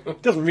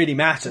 It doesn't really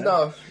matter.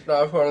 No.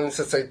 Well, as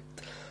I say,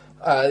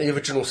 the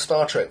original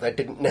Star Trek, they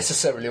didn't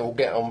necessarily all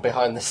get on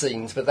behind the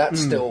scenes, but that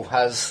still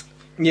has...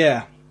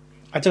 Yeah.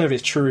 I don't know if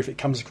it's true, if it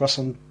comes across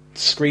on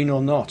screen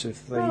or not,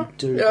 if they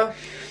do. Yeah.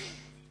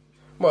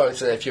 Well,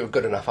 it's if you're a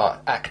good enough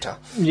actor.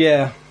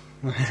 Yeah.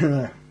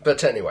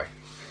 But anyway.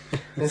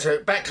 And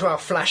so back to our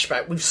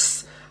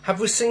flashback. Have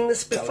we seen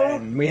this before?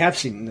 We have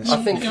seen this.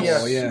 I think,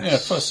 before, Yeah,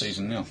 first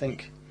season, yeah. I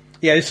think.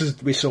 Yeah,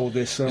 we saw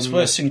this. It's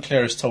where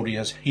Sinclair is told he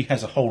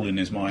has a hole in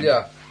his mind.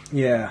 Yeah.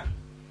 Yeah.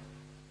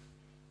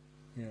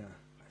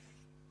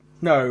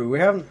 No, we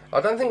haven't. I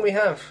don't think we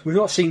have. We've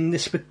not seen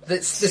this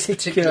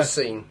particular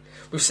scene.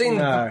 We've seen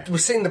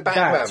the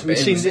background bit. We've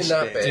seen that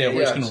this bit. Yeah,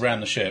 we're just going to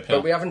round the ship.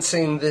 But we haven't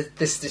seen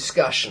this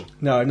discussion.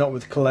 No, not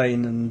with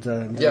Kalain and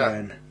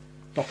Diane.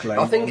 Not Kalain.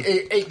 I think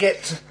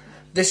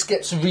this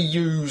gets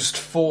reused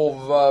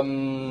for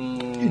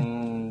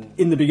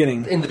in the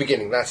beginning. In the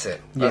beginning, that's it.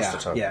 That's the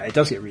time. Yeah, it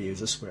does get reused.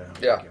 That's where.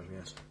 Yeah.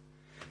 Yes.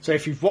 So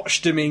if you've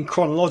watched them in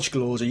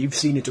chronological order, you've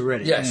seen it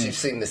already. Yes, you've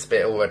seen this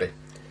bit already.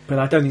 But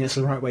I don't think it's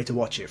the right way to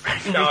watch it,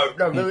 frankly. No,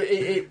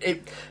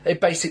 it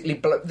basically...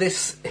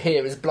 this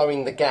here is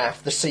blowing the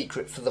gaff, the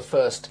secret for the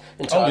first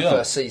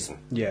season.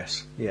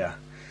 Yes, yeah.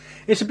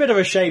 It's a bit of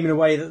a shame in a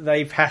way that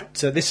they've had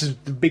to... This is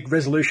the big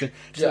resolution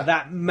to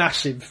that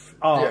massive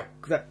arc,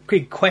 that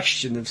big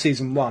question of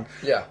Season 1.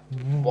 Yeah.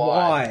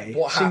 Why?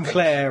 What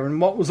Sinclair, happened? and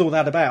what was all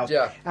that about?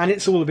 Yeah. And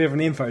it's all a bit of an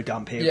info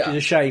dump here, which is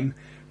a shame.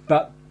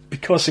 But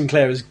because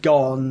Sinclair is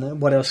gone,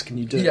 what else can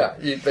you do? Yeah,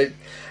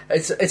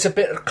 it's a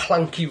bit of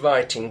clunky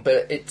writing,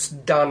 but it's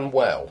done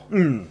well.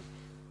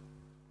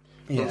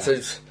 Yeah.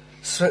 So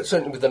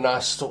certainly with a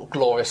nice sort of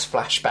glorious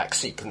flashback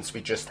sequence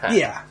we just had.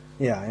 Yeah.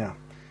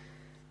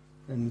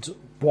 And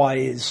why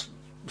is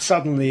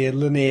suddenly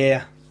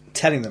Lanier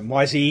telling them?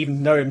 Why does he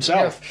even know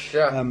himself?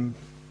 Yeah. Well,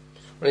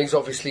 he's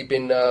obviously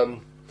been...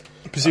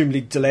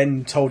 presumably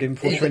Delenn told him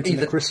before he went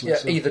into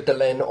Chrysalis. Yeah, either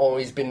Delenn or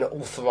he's been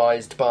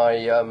authorised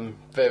by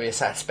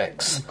various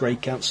aspects. The Grey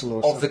Council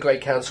or something. Of the Grey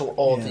Council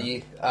or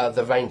the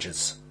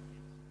Rangers.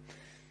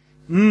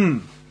 I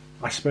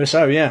suppose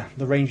so, yeah.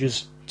 The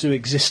Rangers do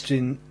exist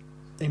in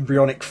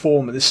embryonic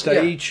form at this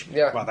stage.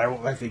 Yeah. Well,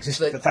 they've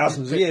existed for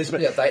thousands of years,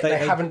 but they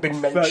haven't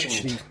been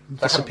mentioned.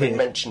 They haven't been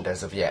mentioned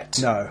as of yet.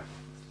 No.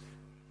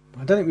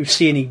 I don't think we've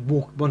seen any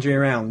wandering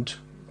around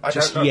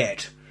just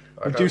yet.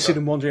 We do see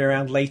them wandering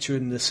around later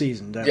in the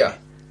season, don't we? Yeah.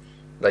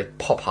 They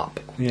pop up,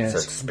 so to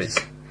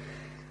speak.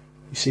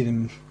 You see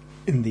them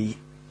in the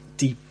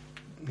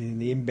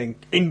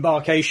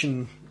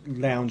embarkation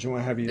lounge and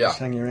what have you, just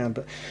hanging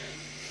around.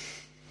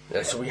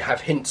 But so we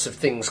have hints of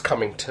things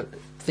coming to...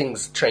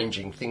 things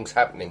changing, things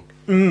happening.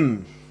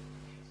 The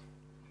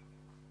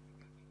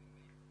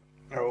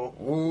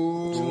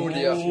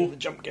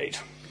jump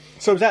gate.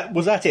 So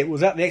was that it?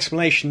 Was that the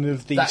explanation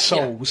of the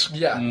souls?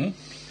 Yeah.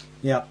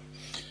 Yeah.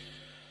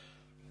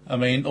 I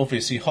mean,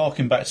 obviously,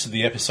 harking back to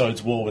the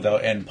episodes "War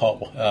Without End"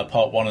 part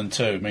 1 and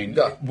 2. I mean,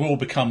 it will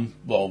become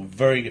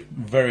very,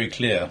 very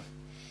clear.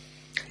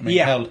 I mean,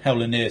 how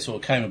Lanier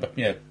sort of came about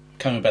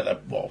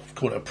that.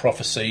 Call it a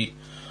prophecy,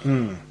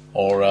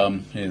 or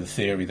the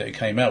theory that he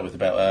came out with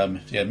about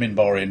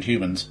Minbari and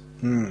humans.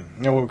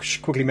 Now we'll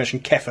quickly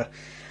mention Kefir.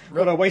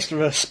 What a waste of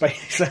a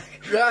space.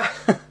 Yeah.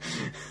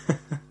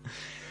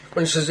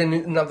 Which is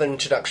another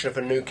introduction of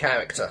a new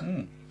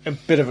character. A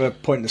bit of a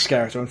pointless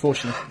character,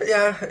 unfortunately.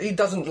 Yeah, he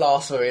doesn't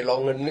last very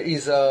long, and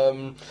he's...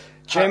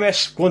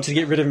 JMS wanted to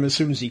get rid of him as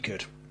soon as he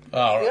could.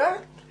 Oh, yeah?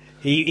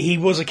 He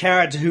was a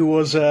character who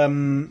was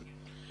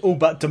all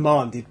but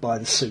demanded by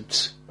the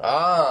suits.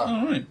 Ah.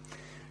 All right.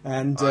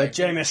 And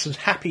JMS was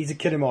happy to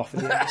kill him off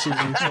at the end of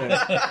season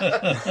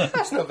 2.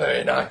 That's not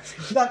very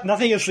nice.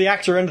 Nothing against the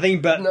actor or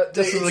anything, but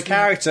just as a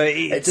character...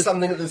 It's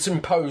something that's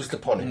imposed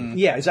upon him.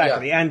 Yeah,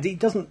 exactly. Yeah. And it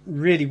doesn't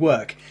really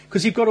work.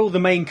 Because you've got all the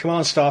main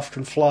command staff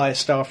can fly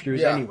as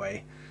Starfleers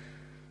anyway.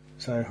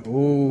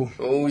 So,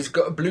 he's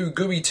got a blue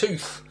gooey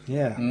tooth.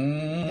 Yeah.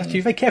 You have to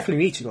be very careful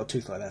when you eat, you've got a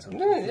tooth like that.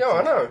 Yeah,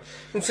 I know.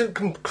 And so it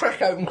can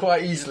crack open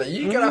quite easily.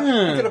 You get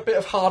a bit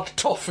of hard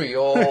toffee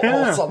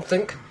or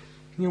something.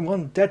 You're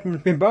one dead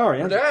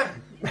Minbari, aren't you?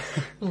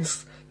 Yeah.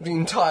 The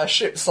entire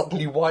ship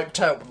suddenly wiped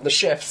out when the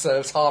chef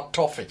serves hard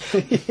toffee.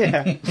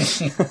 Yeah.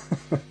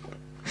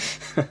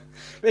 But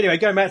anyway,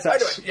 going back to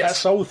that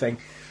soul thing.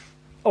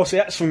 Obviously,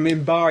 that's from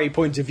Minbari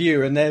point of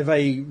view, and they're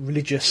very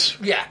religious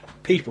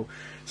people.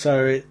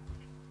 So,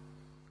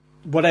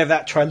 whatever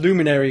that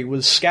triluminary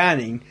was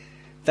scanning,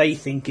 they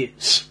think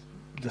it's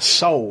the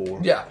soul.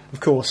 Yeah. Of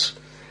course,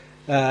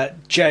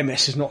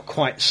 JMS is not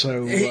quite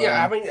so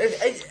I mean,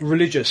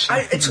 religious.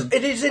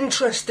 It is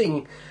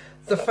interesting,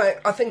 the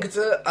fact, I think it's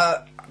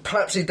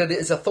perhaps he did it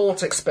as a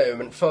thought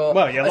experiment for a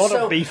lot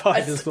of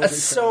B5 a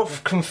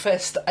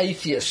self-confessed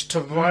atheist to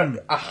write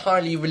a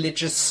highly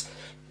religious,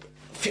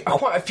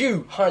 quite a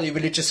few highly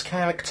religious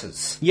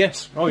characters.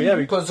 Yes. Oh, yeah.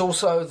 Because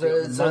also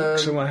there's,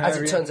 as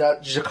it turns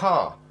out,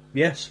 Jakar.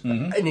 Yes.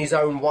 In his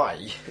own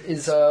way,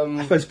 is...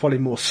 I suppose probably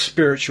more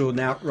spiritual than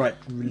outright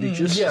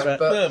religious.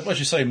 but as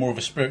you say, more of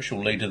a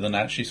spiritual leader than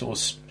actually sort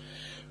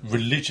of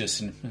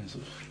religious.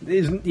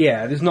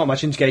 There's not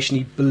much indication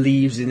he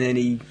believes in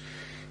any...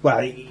 Well,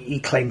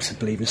 he claims to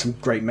believe in some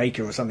great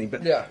maker or something,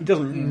 but he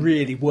doesn't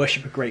really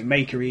worship a great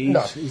maker.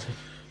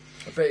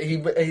 But he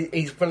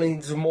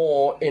believes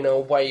more in a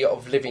way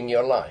of living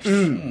your life.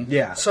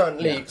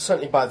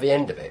 Certainly by the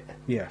end of it.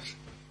 Yes.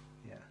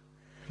 Yeah.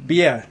 But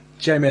yeah,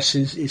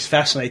 JMS is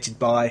fascinated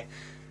by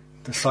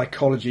the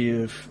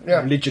psychology of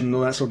religion and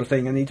all that sort of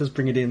thing, and he does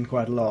bring it in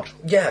quite a lot.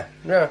 Yeah.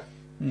 Well,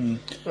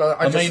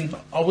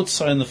 I would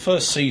say in the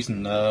first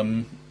season,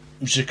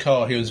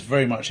 Jakar, he was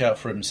very much out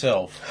for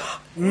himself.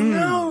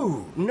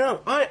 No,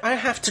 I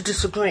have to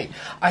disagree.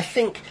 I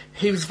think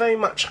he was very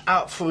much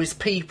out for his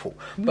people,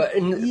 but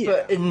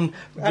in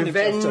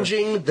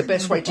revenging, the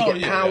best way to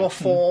get power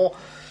for,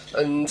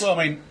 and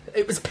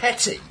it was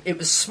petty, it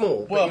was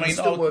small, but he was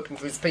still working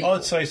for his people. I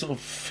would say sort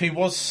of he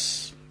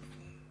was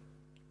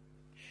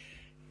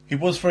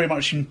very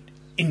much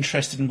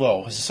interested in,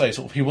 as I say,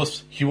 sort of he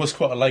was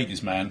quite a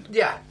ladies' man.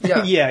 Yeah.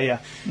 Yeah,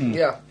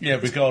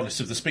 regardless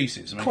of the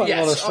species. Quite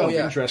a lot of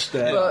self-interest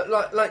there.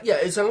 But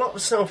it's a lot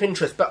of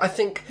self-interest. But I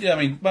think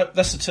but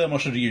that's the term I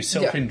should have used.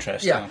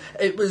 Self-interest. Yeah.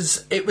 It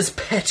was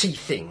petty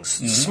things,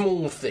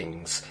 small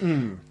things,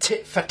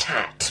 tit for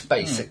tat,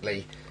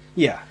 basically.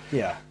 Yeah.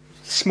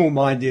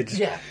 Small-minded.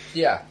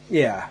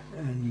 Yeah.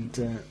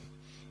 And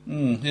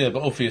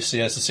but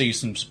obviously as the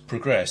seasons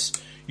progress,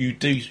 you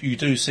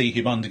do see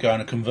him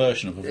undergoing a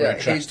conversion of a very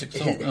drastic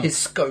sort. His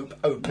scope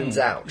opens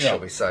out, shall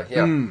we say?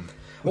 Yeah.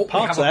 Well,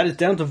 part of that is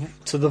down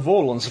to the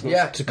Vorlons,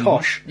 to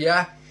Kosh.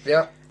 Yeah.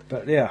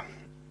 But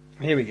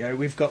here we go.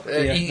 We've got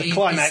the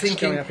climax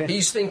coming up here.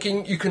 He's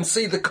thinking you can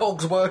see the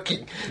cogs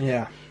working.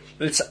 Yeah.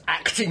 It's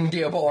acting,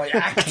 dear boy,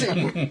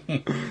 acting.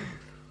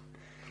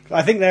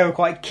 I think they were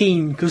quite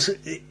keen because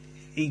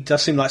he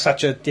does seem like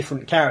such a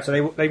different character.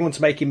 They want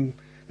to make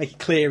it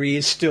clear he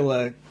is still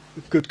a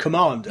good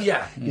commander.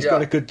 Yeah, he's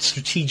got a good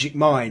strategic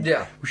mind.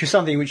 Yeah, which is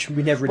something which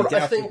we never really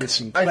doubted with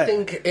Sinclair. I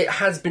think it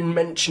has been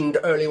mentioned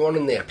early on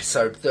in the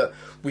episode that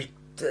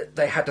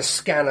they had a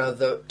scanner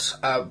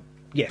that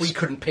we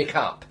couldn't pick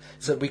up,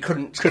 so we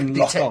couldn't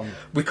lock on.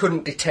 We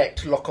couldn't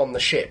detect lock on the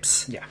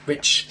ships. Yeah,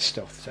 which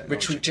stealth technology.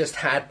 Which we just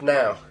had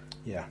now.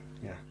 Yeah.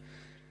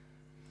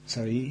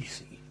 So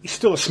he's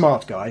still a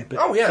smart guy,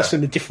 but just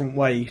in a different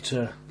way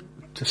to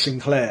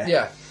Sinclair.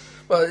 Yeah.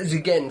 Well,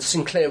 again,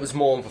 Sinclair was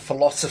more of a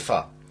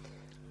philosopher.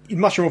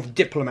 Much more of a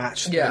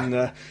diplomat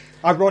than,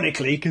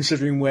 ironically,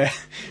 considering where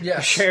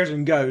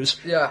Sheridan goes.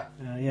 Yeah.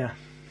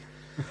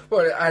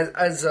 Well,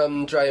 as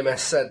JMS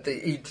said,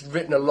 he'd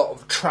written a lot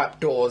of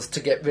trapdoors to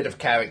get rid of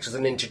characters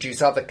and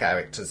introduce other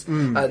characters.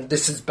 And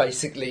this is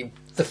basically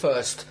the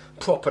first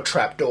proper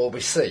trapdoor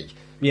we see.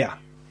 Yeah.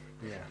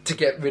 To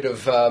get rid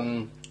of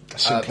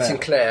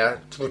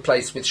Sinclair to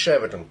replace with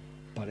Sheridan.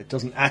 But it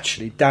doesn't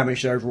actually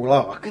damage the overall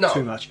arc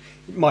too much.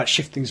 It might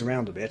shift things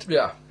around a bit.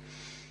 Yeah.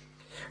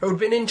 It would have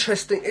been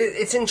interesting.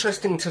 It's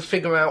interesting to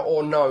figure out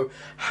or know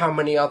how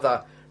many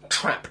other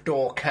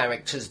trapdoor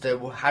characters there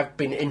have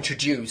been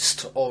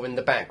introduced or in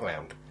the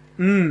background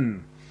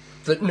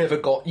that never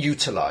got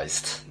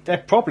utilised. They're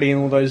probably in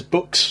all those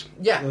books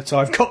that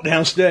I've got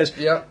downstairs.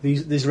 Yeah.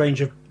 These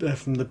range of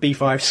from the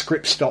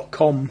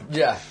b5scripts.com.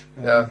 Yeah.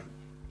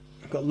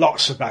 I've got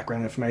lots of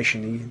background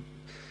information. You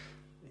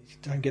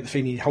don't get the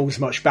feeling he holds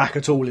much back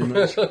at all in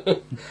those.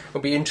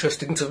 It'll be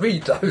interesting to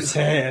read those.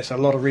 Yeah, it's a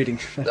lot of reading.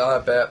 I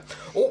bet.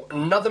 Oh,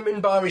 another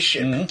Minbari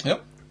ship.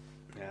 Yep.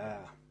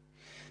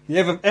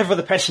 Yeah. Ever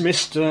the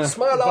pessimist.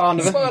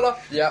 Smiler.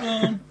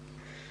 Yeah.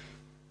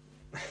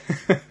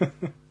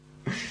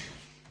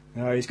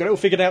 No, he's got it all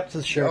figured out to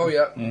the show. Oh,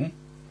 yeah.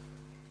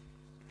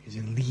 He's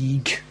in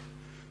league.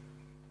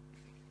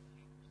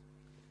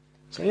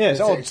 So, it's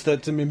odd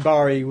that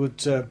Minbari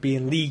would be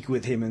in league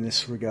with him in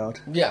this regard.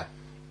 Yeah.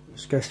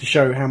 Just goes to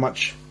show how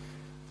much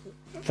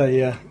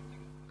they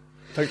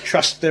don't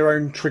trust their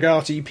own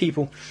Trigati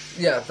people.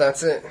 Yeah,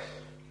 that's it.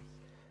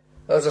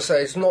 As I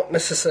say, it's not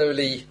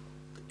necessarily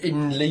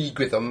in league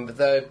with them,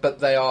 but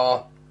they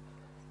are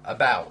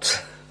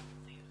about.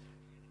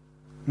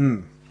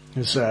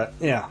 It's,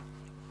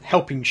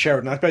 helping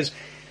Sheridan. I suppose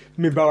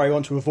Minbari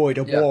want to avoid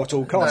a war at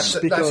all costs.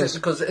 That's it,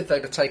 because if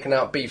they'd have taken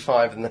out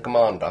B5 and the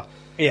commander,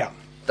 that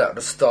would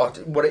have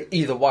started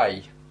either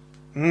way.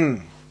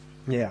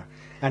 Yeah.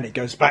 And it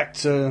goes back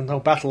to the whole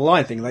battle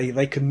line thing.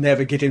 They could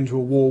never get into a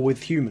war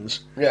with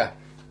humans. Yeah.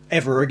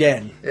 Ever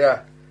again.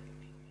 Yeah.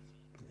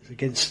 It's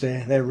against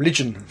their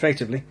religion,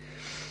 effectively.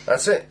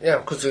 That's it, yeah,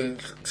 because as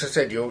I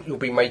said, you'll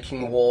be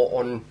making war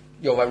on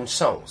your own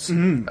souls,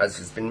 as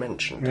has been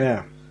mentioned.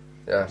 Yeah.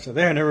 Yeah. So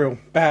they're in a real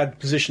bad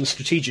position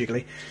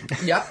strategically.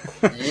 Yep.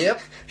 Yep.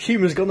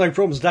 Humans got no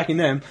problems attacking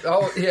them.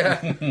 Oh,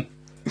 yeah.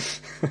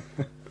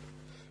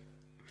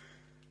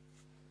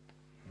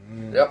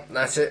 Yep,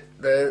 that's it.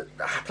 The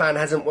plan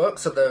hasn't worked,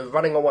 so they're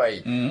running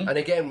away. And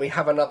again, we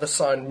have another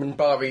sign,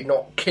 Minbari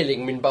not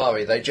killing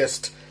Minbari. They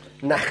just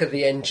knacker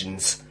the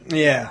engines.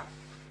 Yeah.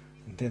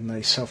 And then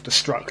they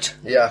self-destruct.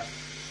 Yeah.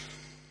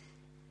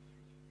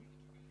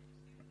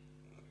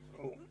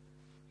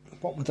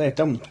 What would they have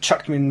done?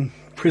 Chucked them in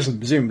prison,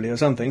 presumably, or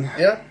something.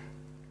 Yeah.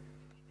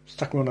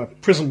 Stuck them on a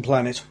prison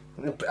planet.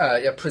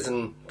 Yeah,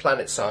 prison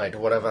planet side or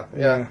whatever.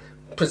 Yeah.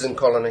 Prison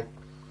colony.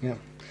 Yeah.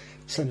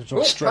 Send them to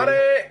Australia.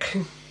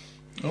 Panic!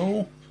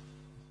 Oh.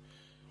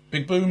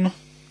 Big boom.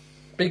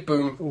 Big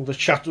boom. All the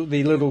shuttle,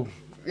 the little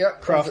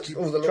craft,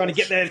 all the trying to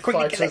get there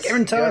quickly, fighters. get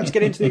in time to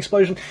get into the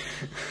explosion.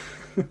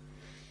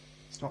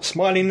 It's not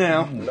smiling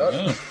now.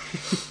 No.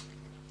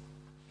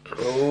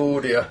 Oh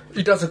dear.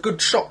 He does a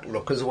good shot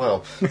look as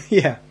well.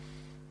 Yeah.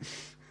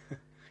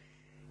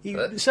 He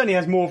certainly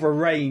has more of a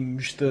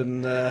range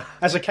than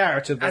as a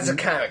character than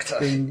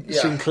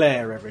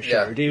Sinclair ever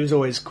showed. He was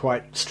always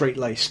quite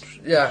straight-laced.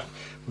 Yeah.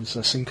 Was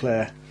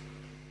Sinclair.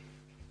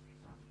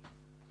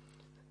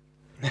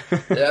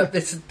 Yeah,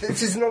 this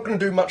is not going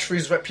to do much for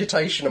his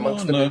reputation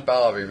amongst the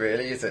Minbari,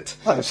 really, is it?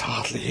 That was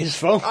hardly his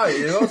fault.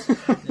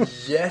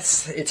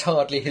 Yes, it's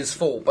hardly his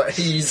fault, but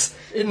he's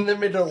in the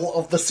middle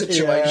of the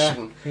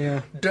situation.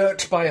 Yeah.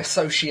 Dirt by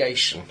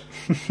association.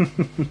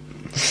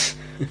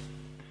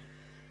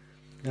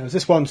 Now,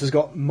 this one has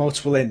got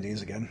multiple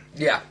endings again.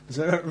 Yeah. It's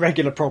a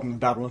regular problem in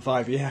Babylon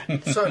 5, yeah.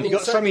 Certainly, You've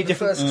got so many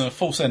different...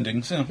 false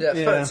endings,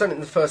 certainly in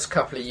the first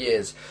couple of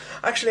years.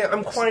 Actually,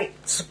 I'm quite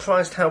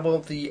surprised how well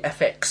the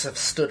FX have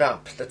stood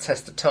up the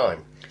test of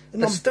time.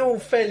 They're still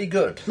fairly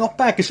good. Not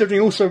bad,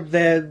 considering also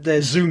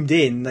they're zoomed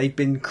in. They've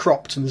been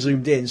cropped and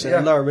zoomed in, so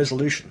they're lower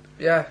resolution.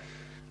 Yeah.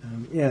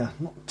 Yeah,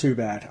 not too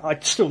bad.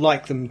 I'd still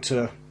like them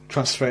to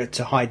transfer it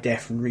to high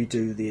def and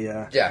redo the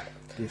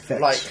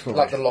effects.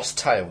 Like the Lost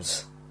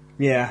Tales.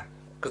 Yeah.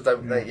 Because they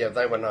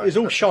were nice. It's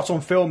all shot on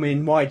film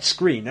in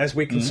widescreen. As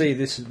we can see,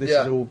 this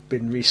has all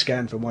been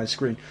rescanned for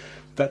widescreen.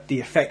 But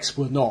the effects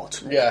were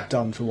not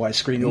done for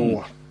widescreen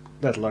or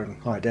let alone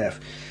high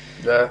def.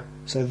 Yeah.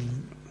 So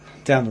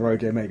down the road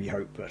there may be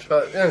hope, but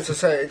as I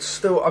say, it's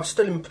still. I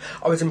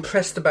was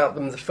impressed about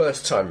them the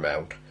first time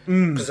round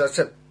because I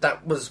said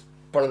that was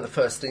one of the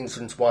first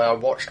reasons why I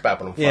watched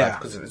Babylon 5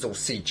 because it was all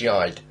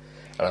CGI'd,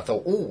 and I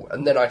thought,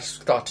 and then I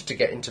started to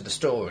get into the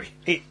story.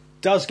 It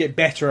does get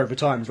better over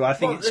time as well. I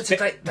think it's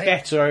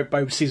better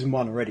by season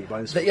 1 already.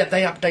 They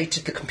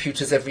updated the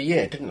computers every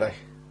year, didn't they?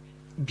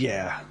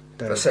 Yeah.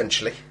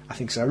 Essentially. I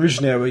think so.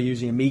 Originally they were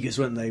using Amigas,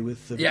 weren't they,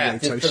 with the video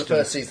toaster. For the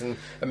first season,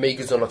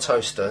 Amigas on a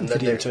toaster. And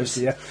then it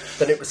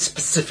was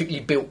specifically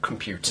built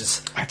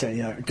computers. I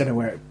don't know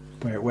where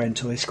it went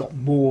until they got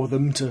more of a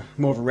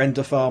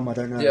render farm, I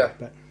don't know. Yeah.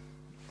 But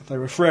they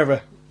were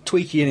forever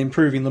tweaking and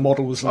improving the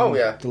models and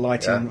the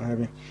lighting and what have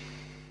you.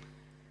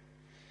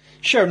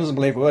 Sharon doesn't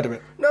believe a word of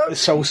it. No.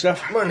 It's soul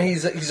stuff. Well,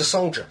 he's a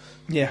soldier.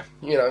 Yeah.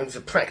 He's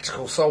a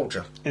practical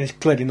soldier. And he's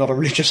clearly not a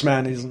religious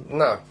man, he doesn't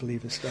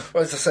believe this stuff.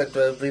 Well, as I said,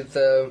 with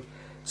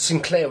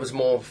Sinclair was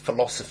more of a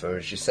philosopher,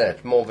 as you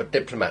said, more of a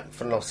diplomat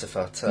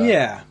philosopher.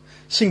 Yeah.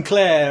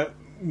 Sinclair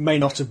may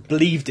not have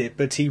believed it,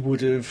 but he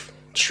would have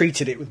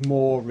treated it with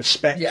more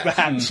respect,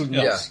 perhaps. And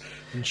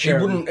he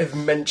wouldn't have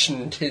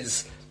mentioned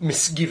his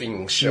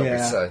misgivings, shall we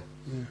say.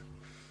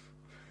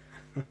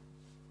 Yeah.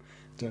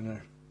 Don't know.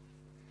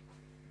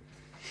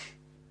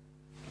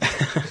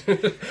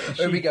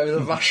 There we go,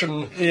 the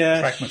Russian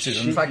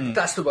pragmatism.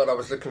 That's the word I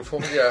was looking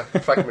for. Yeah,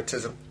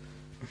 pragmatism.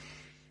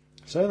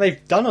 So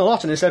they've done a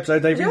lot in this episode.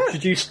 They've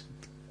introduced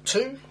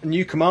a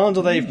new command,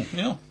 or they've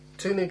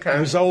 2 new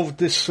commands. Resolved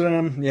this.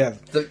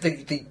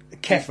 The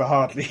Kefir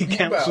hardly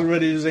counts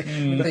already. Is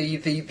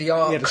he? The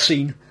arc. He had a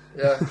scene.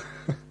 Yeah.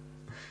 A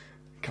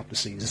couple of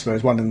scenes, I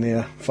suppose. One in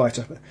the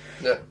fighter.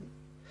 Yeah.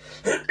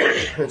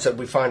 And so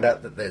we find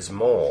out that there's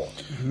more.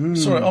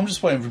 Sorry, I'm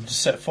just waiting for him to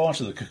set fire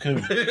to the cocoon.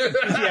 No.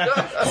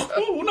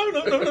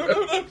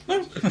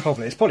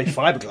 Probably. It's probably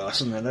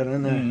fiberglass, isn't it? I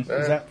don't know.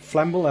 Is that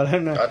flammable? I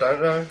don't know. I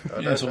don't know.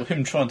 Sort of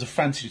him trying to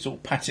frantically sort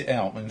of pat it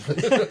out.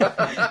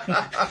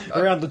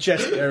 Around the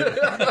chest area.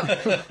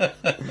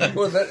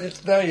 Well,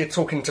 now you're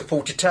talking to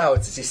 40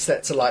 Towers as he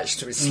sets a light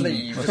to his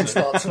sleeve and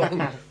starts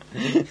running. A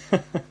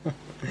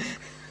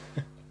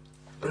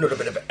little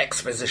bit of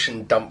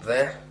exposition dump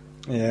there.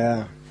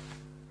 Yeah.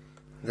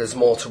 There's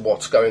more to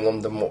what's going on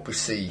than what we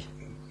see.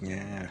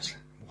 Yes.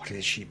 What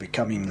is she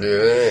becoming?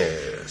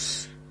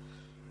 Yes.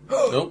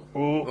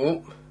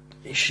 Oh.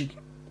 Is she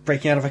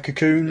breaking out of a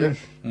cocoon? Yeah.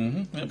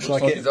 Mm-hmm. Looks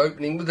like it's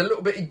opening with a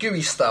little bit of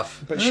gooey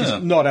stuff. But she's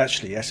not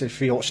actually, yes,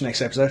 if you watch the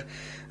next episode.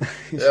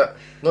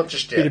 Not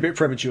just yet. Been a bit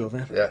premature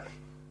there. Yeah.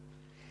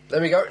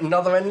 There we go,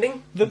 another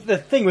ending. The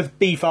thing with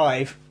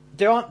B5,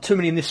 there aren't too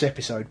many in this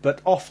episode,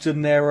 but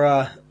often there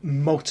are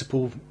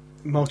multiple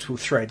multiple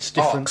threads,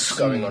 different arcs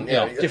going on.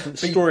 Yeah, different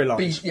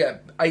storylines.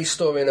 A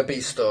story and a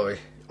B story.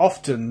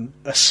 Often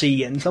a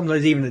C and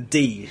sometimes even a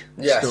D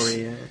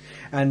story,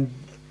 and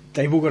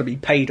they've all got to be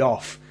paid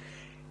off.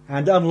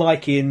 And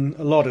unlike in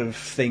a lot of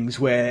things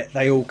where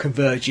they all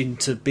converge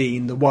into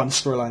being the one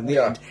storyline in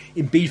the end,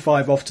 in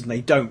B5 often they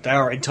don't. They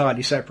are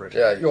entirely separate.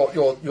 Yeah,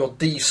 your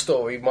D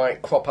story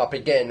might crop up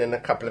again in a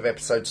couple of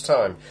episodes'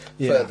 time,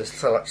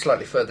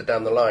 slightly further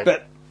down the line.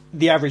 But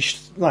the average,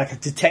 like a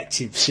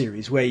detective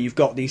series where you've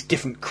got these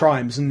different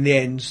crimes and in the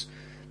end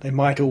they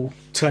might all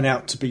turn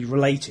out to be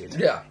related.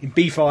 Yeah. In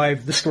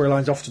B5 the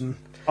storylines often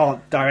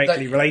aren't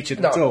directly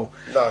related at all.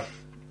 No.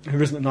 There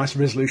isn't a nice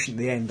resolution at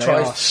the end. They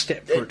are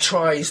separate. It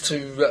tries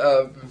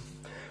to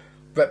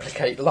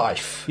replicate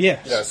life.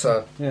 Yes. You know,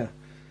 so. Yeah.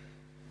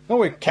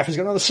 Oh, Catherine's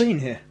got another scene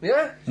here.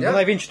 Yeah. Well,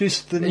 they've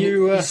introduced the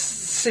new...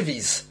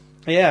 civvies.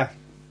 Yeah.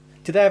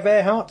 Did they have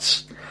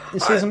Earharts in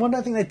season 1? I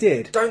don't think they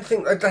did. Don't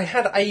think... They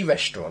had a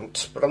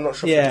restaurant, but I'm not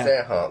sure if it was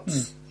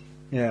Earharts.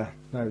 Yeah.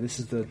 No, this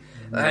is the...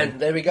 And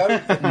there we go.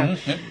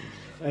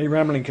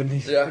 Abraham Lincoln.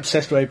 He's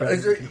obsessed with Abraham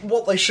Lincoln.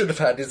 What they should have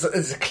had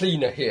is a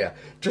cleaner here,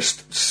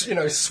 just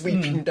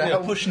sweeping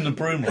down, pushing the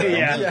broom down.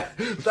 Yeah,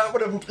 that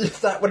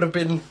would have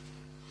been.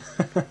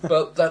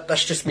 But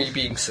that's just me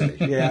being silly.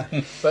 Yeah,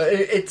 but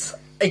it's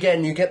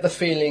again, you get the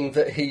feeling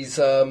that he's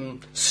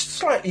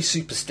slightly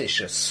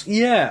superstitious.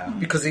 Yeah,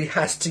 because he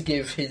has to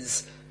give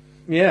his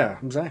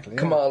exactly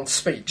command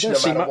speech. You don't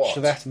see much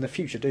of that in the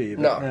future, do you?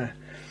 No.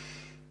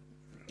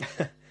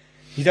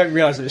 You don't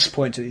realise at this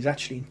point that he's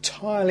actually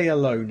entirely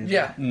alone.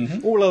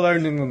 All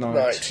alone in the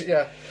night.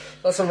 Yeah.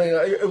 That's something.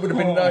 It would have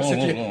been nice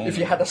if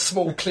you had a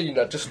small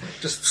cleaner just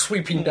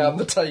sweeping down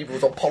the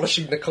tables or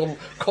polishing the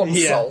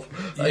console.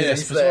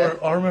 Yes,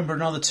 but I remember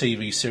another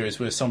TV series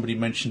where somebody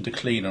mentioned a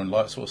cleaner and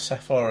like sort of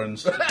Sapphire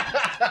and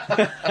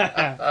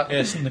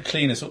yes, and the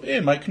cleaner sort of,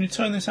 here mate, can you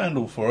turn this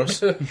handle for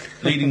us?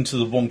 Leading to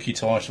the wonky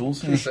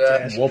titles,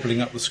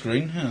 wobbling up the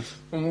screen. Yes.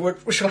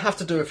 We shall have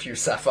to do a few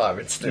Sapphire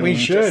instead. We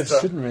should,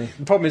 shouldn't we?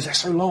 The problem is they're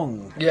so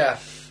long. Yeah,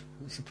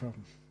 that's the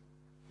problem.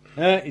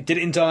 He did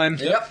it in time.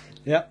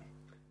 Yep.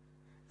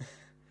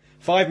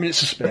 5 minutes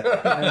to spare.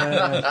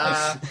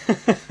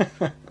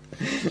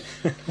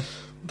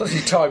 Does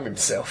he time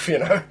himself,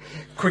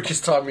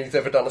 Quickest time he's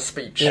ever done a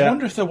speech. I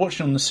wonder if they're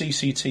watching on the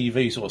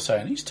CCTV sort of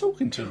saying, he's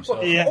talking to himself.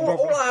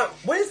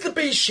 Where's the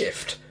B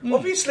shift?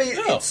 Obviously,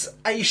 it's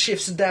A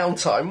shift's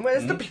downtime.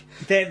 Where's the B...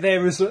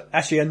 There was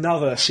actually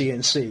another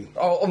CNC.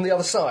 Oh, on the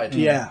other side?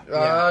 Yeah.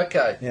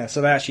 Okay. Yeah,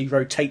 so they actually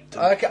rotate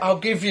them. Okay, I'll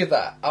give you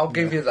that.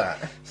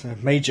 So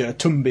Major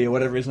Tumby, or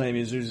whatever his name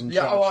is, who's in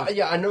charge.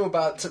 I know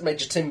about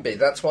Major Timby.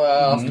 That's why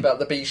I asked about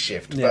the B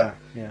shift. Yeah.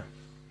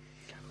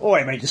 Or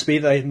it may just be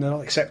they're not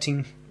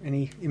accepting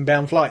any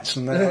inbound flights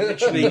and they're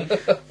literally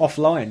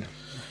offline.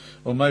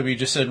 Or maybe he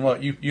just said,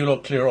 right, you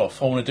lot clear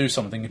off. I want to do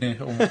something here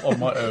on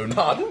my own.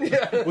 Pardon?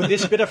 Yeah. With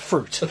this bit of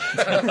fruit.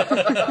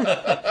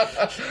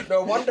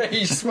 No wonder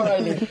he's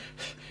smiling.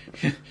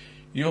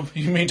 You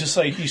mean to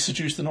say he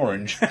seduced an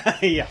orange?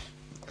 Yeah.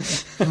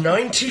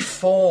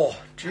 94.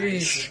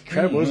 Jeez.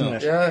 Incredible, isn't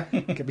it? Yeah.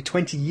 It could be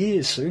 20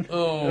 years soon.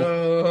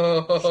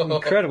 Oh. It's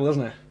incredible,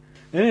 isn't it?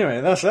 Anyway,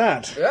 that's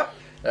that. Yep.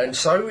 And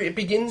so it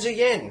begins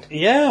again.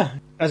 Yeah,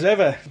 as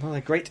ever. Another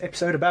great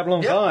episode of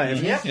Babylon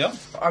 5. Yeah.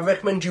 I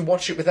recommend you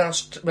watch it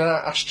without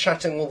us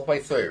chatting all the way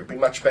through. It would be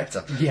much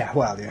better. Yeah,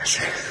 well, yes.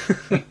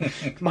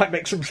 Might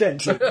make some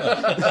sense.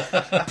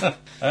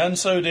 And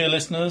so, dear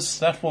listeners,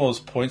 that was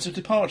Points of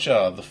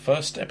Departure, the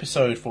first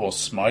episode for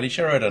Smiley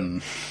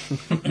Sheridan.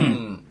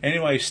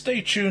 Anyway, stay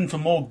tuned for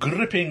more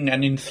gripping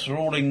and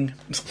enthralling...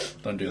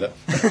 Don't do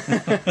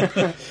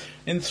that.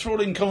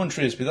 Enthralling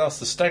commentaries with us,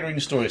 the Staggering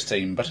Stories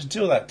team. But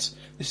until that,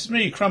 this is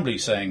me, Crumbly,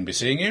 saying, be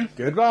seeing you.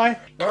 Goodbye.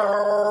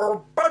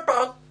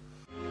 Bye-bye.